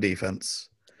apart his own defense.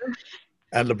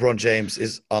 And LeBron James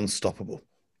is unstoppable.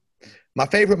 My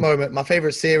favorite moment, my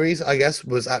favorite series, I guess,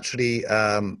 was actually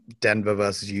Denver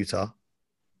versus Utah.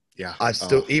 Yeah. I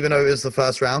still, even though it was the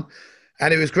first round,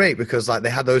 and it was great because like they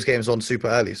had those games on super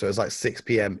early. So it was like 6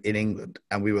 p.m. in England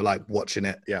and we were like watching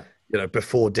it,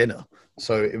 before dinner.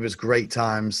 So it was great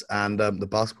times and the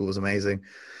basketball was amazing.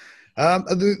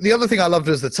 The other thing I loved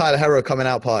was the Tyler Hero coming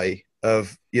out party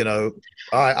of, all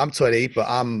right, I'm 20, but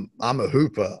I'm a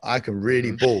hooper. I can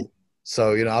really ball.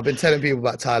 So, I've been telling people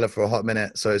about Tyler for a hot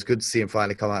minute. So it's good to see him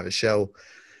finally come out of his shell.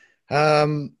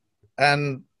 And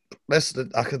the list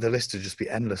would just be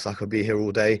endless. I could be here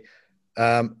all day.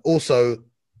 Also,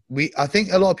 I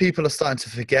think a lot of people are starting to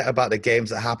forget about the games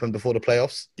that happened before the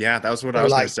playoffs. Yeah, that was what I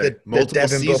was going to say. The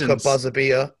Devin Booker buzzer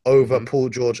beater over Paul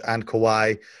George and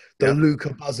Kawhi. The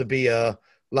Luka buzzer beater.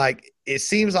 Like, it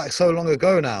seems like so long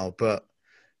ago now, but,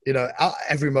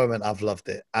 every moment I've loved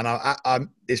it. And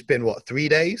it's been, 3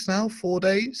 days now? 4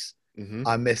 days? Mm-hmm.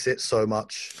 I miss it so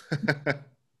much.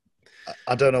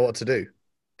 I don't know what to do,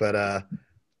 but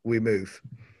we move.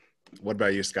 What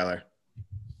about you, Skylar?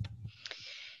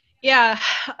 Yeah,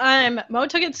 Mo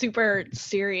took it super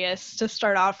serious to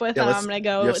start off with. I'm going to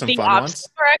go the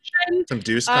opposite direction. Some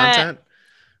Deuce content?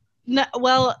 No,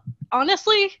 well,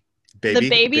 honestly, the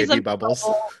babies of bubbles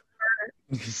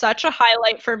were such a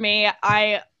highlight for me.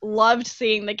 I loved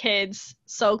seeing the kids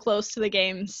so close to the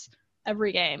games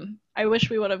every game. I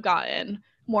wish we would have gotten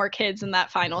more kids in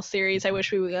that final series. I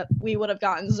wish we would have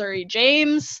gotten Zuri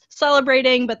James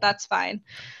celebrating, but that's fine.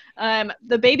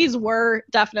 The babies were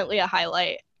definitely a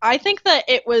highlight. I think that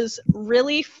it was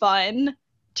really fun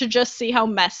to just see how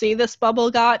messy this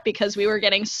bubble got because we were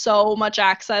getting so much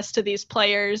access to these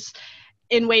players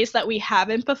in ways that we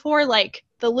haven't before. Like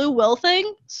the Lou Will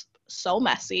thing, so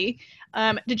messy.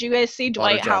 Did you guys see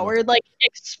Dwight Howard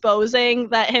exposing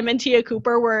that him and Tia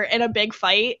Cooper were in a big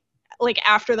fight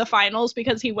after the finals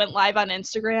because he went live on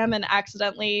Instagram and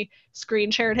accidentally screen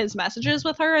shared his messages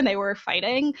with her and they were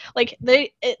fighting?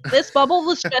 This bubble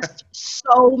was just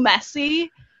so messy.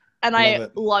 And I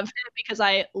loved it because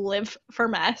I live for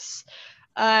mess.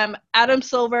 Adam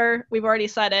Silver, we've already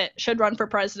said it, should run for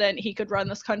president. He could run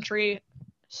this country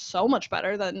so much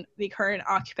better than the current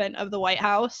occupant of the White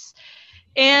House.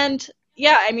 And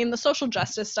yeah, I mean, the social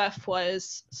justice stuff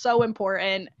was so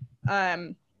important.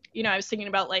 I was thinking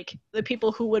about the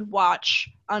people who would watch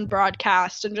on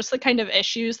broadcast and just the kind of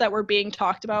issues that were being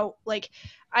talked about.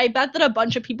 I bet that a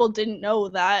bunch of people didn't know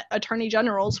that attorney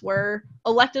generals were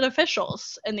elected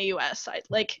officials in the U.S.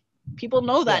 People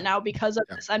know that now because of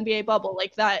this NBA bubble.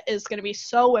 That is going to be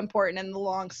so important in the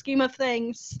long scheme of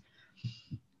things.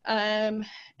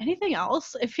 Anything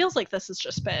else? It feels like this has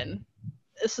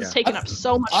taken up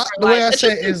so much. The way I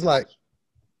say it is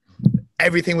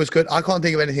everything was good. I can't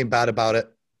think of anything bad about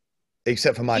it,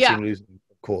 except for my team losing,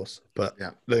 of course. But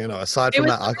aside from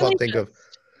that, I can't think of.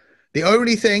 The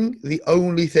only thing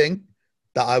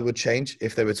that I would change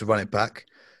if they were to run it back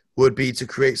would be to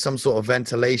create some sort of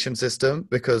ventilation system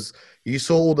because you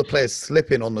saw all the players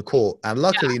slipping on the court and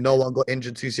luckily no one got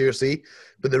injured too seriously.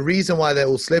 But the reason why they're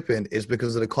all slipping is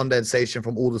because of the condensation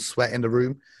from all the sweat in the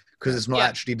room because it's not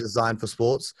actually designed for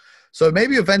sports. So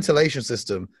maybe a ventilation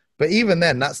system, but even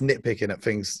then that's nitpicking at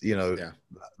things, that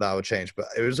I would change. But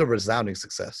it was a resounding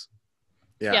success.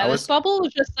 This bubble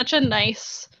was just such a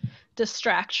nice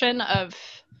distraction of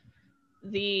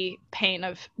the pain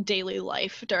of daily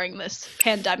life during this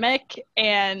pandemic,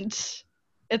 and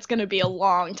it's going to be a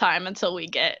long time until we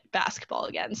get basketball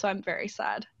again, so I'm very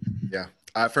sad.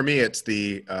 For me it's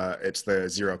the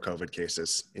zero COVID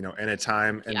cases, in a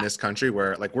time in this country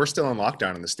where we're still in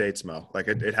lockdown in the States, Mo.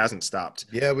 It hasn't stopped.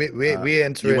 We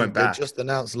entered. They just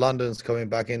announced London's coming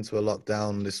back into a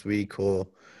lockdown this week, or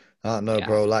I don't know,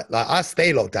 bro. I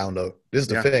stay locked down though. This is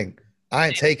the thing. I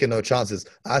ain't taking no chances.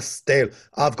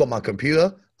 I've got my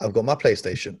computer. I've got my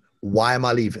PlayStation. Why am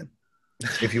I leaving?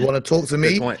 If you want to talk to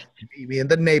me, meet me in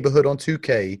the neighborhood on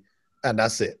 2K, and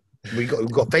that's it. We've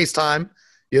got FaceTime.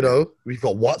 We've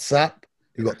got WhatsApp.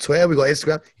 We've got Twitter. We've got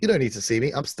Instagram. You don't need to see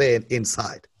me. I'm staying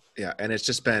inside. Yeah, and it's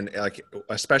just been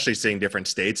especially seeing different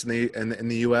states in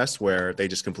the U.S. where they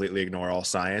just completely ignore all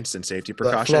science and safety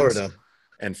precautions.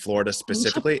 Florida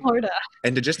specifically.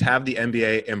 And to just have the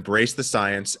NBA embrace the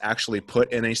science, actually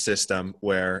put in a system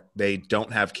where they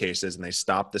don't have cases and they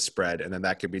stop the spread, and then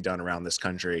that could be done around this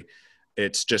country.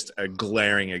 it's just a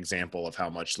glaring example of how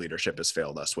much leadership has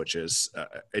failed us, which is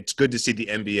it's good to see the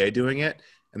NBA doing it.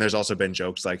 And there's also been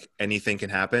jokes like anything can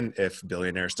happen if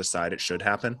billionaires decide it should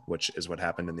happen, which is what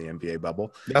happened in the NBA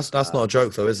bubble. That's not a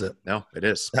joke, though, is it? No, it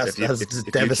is. That's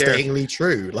devastatingly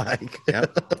true. Like, yeah,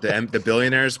 the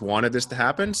billionaires wanted this to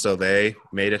happen, so they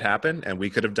made it happen, and we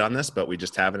could have done this, but we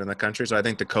just haven't in the country. So I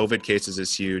think the COVID cases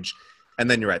is huge. And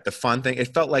then you're right. The fun thing,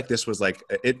 it felt like this was the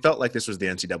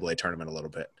NCAA tournament a little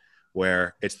bit,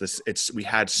 where we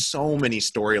had so many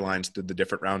storylines through the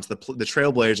different rounds. The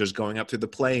Trailblazers going up through the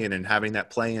play-in and having that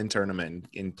play-in tournament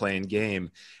in play-in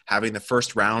game, having the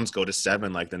first rounds go to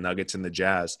 7 like the Nuggets and the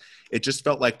Jazz. It just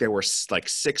felt like there were like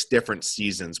 6 different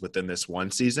seasons within this one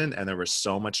season, and there was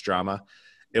so much drama.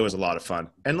 It was a lot of fun.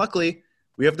 And luckily,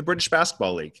 we have the British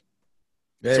Basketball League.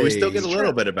 Hey, so we still get a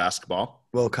little bit of basketball.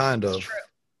 Well, kind of.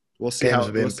 We'll see. Games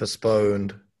have been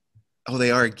postponed. Oh, they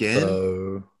are again?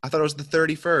 So, I thought it was the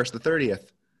 31st, the 30th.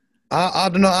 I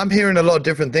don't know. I'm hearing a lot of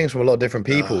different things from a lot of different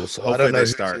people. So I don't know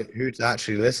who to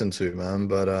actually listen to, man.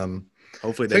 But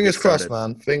hopefully they fingers crossed,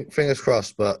 man. Fingers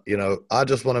crossed. But, I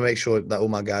just want to make sure that all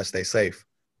my guys stay safe.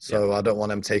 So I don't want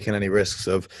them taking any risks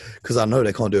because I know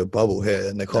they can't do a bubble here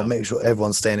and they can't make sure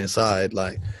everyone's staying inside.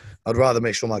 Like, I'd rather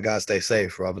make sure my guys stay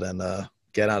safe rather than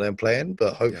get out there and playing.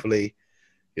 But hopefully,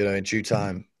 in due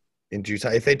time.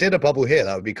 If they did a bubble here,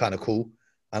 that would be kind of cool.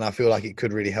 And I feel like it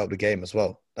could really help the game as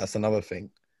well. That's another thing.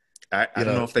 I don't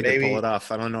know if they can pull it off.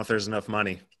 I don't know if there's enough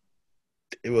money.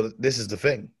 Well, this is the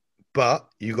thing. But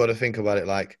you got to think about it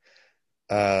like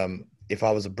if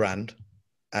I was a brand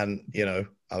and,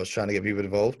 I was trying to get people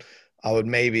involved, I would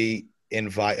maybe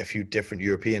invite a few different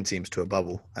European teams to a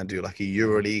bubble and do like a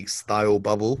EuroLeague style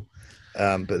bubble.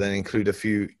 But then include a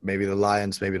few, maybe the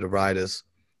Lions, maybe the Riders,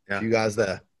 a few guys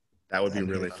there. That would be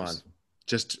really fun.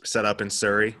 Just set up in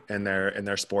Surrey in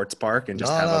their sports park and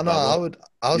just have a bubble.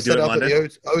 I would set up at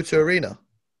the O2 Arena.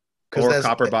 Or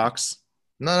Copper Box.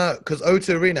 No, because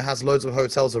O2 Arena has loads of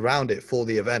hotels around it for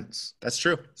the events. That's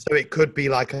true. So it could be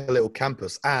like a little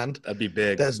campus. And that'd be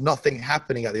big. There's nothing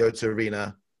happening at the O2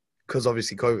 Arena because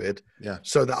obviously COVID. Yeah.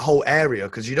 So that whole area,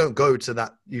 because you don't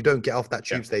get off that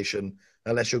tube station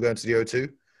unless you're going to the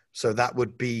O2. So that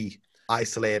would be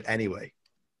isolated anyway.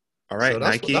 All right, so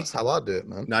Nike. That's how I do it,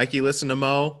 man. Nike, listen to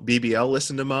Mo. BBL,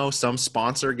 listen to Mo. Some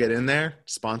sponsor, get in there.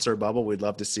 Sponsor a bubble. We'd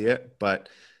love to see it. But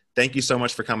thank you so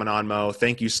much for coming on, Mo.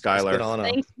 Thank you, Skylar.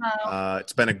 Thanks, Mo.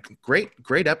 It's been a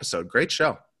great episode. Great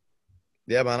show.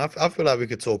 Yeah, man. I feel like we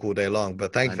could talk all day long.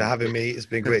 But thank you for having me. It's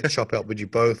been great to chop up with you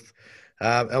both.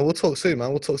 And we'll talk soon, man.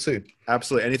 We'll talk soon.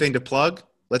 Absolutely. Anything to plug?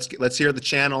 Let's hear the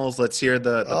channels. Let's hear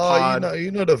the pod.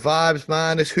 You know the vibes,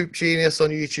 man. It's Hoop Genius on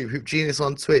YouTube, Hoop Genius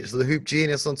on Twitch, the Hoop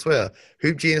Genius on Twitter,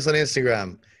 Hoop Genius on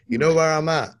Instagram. You know where I'm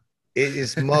at. It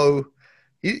is Mo.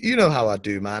 you know how I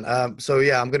do, man. So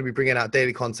yeah, I'm going to be bringing out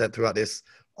daily content throughout this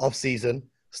off season,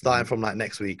 starting from like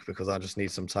next week because I just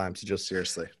need some time to just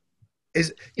seriously.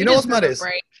 You know what's mad is?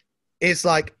 It's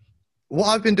like what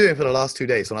I've been doing for the last 2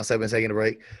 days. When I say I've been taking a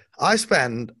break, I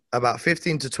spend about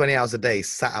 15 to 20 hours a day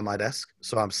sat at my desk.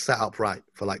 So I'm sat upright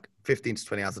for like 15 to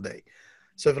 20 hours a day.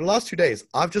 So for the last 2 days,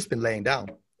 I've just been laying down.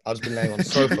 I've just been laying on the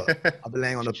sofa. I've been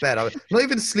laying on the bed. Not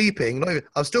even sleeping.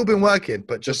 I've still been working,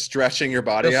 but just stretching your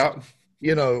body out.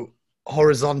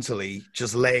 Horizontally,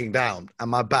 just laying down. And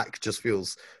my back just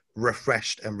feels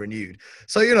refreshed and renewed.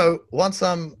 So, once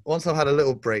I've had a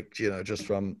little break, just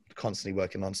from constantly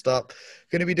working non-stop,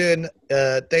 going to be doing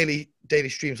daily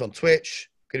streams on Twitch.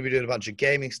 Going to be doing a bunch of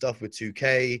gaming stuff with 2K.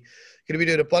 Going to be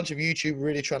doing a bunch of YouTube,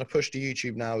 really trying to push to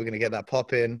YouTube now. We're going to get that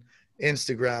popping.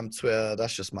 Instagram, Twitter,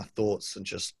 that's just my thoughts and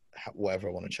just whatever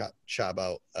I want to chat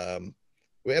about.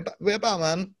 We're about,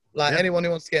 man. Like anyone who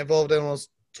wants to get involved, anyone wants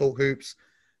to talk hoops,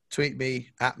 tweet me,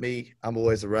 at me. I'm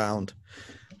always around.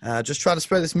 Just trying to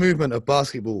spread this movement of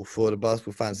basketball for the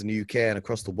basketball fans in the UK and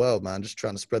across the world, man. Just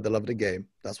trying to spread the love of the game.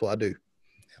 That's what I do.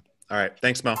 All right.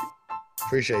 Thanks, Mo.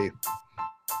 Appreciate you.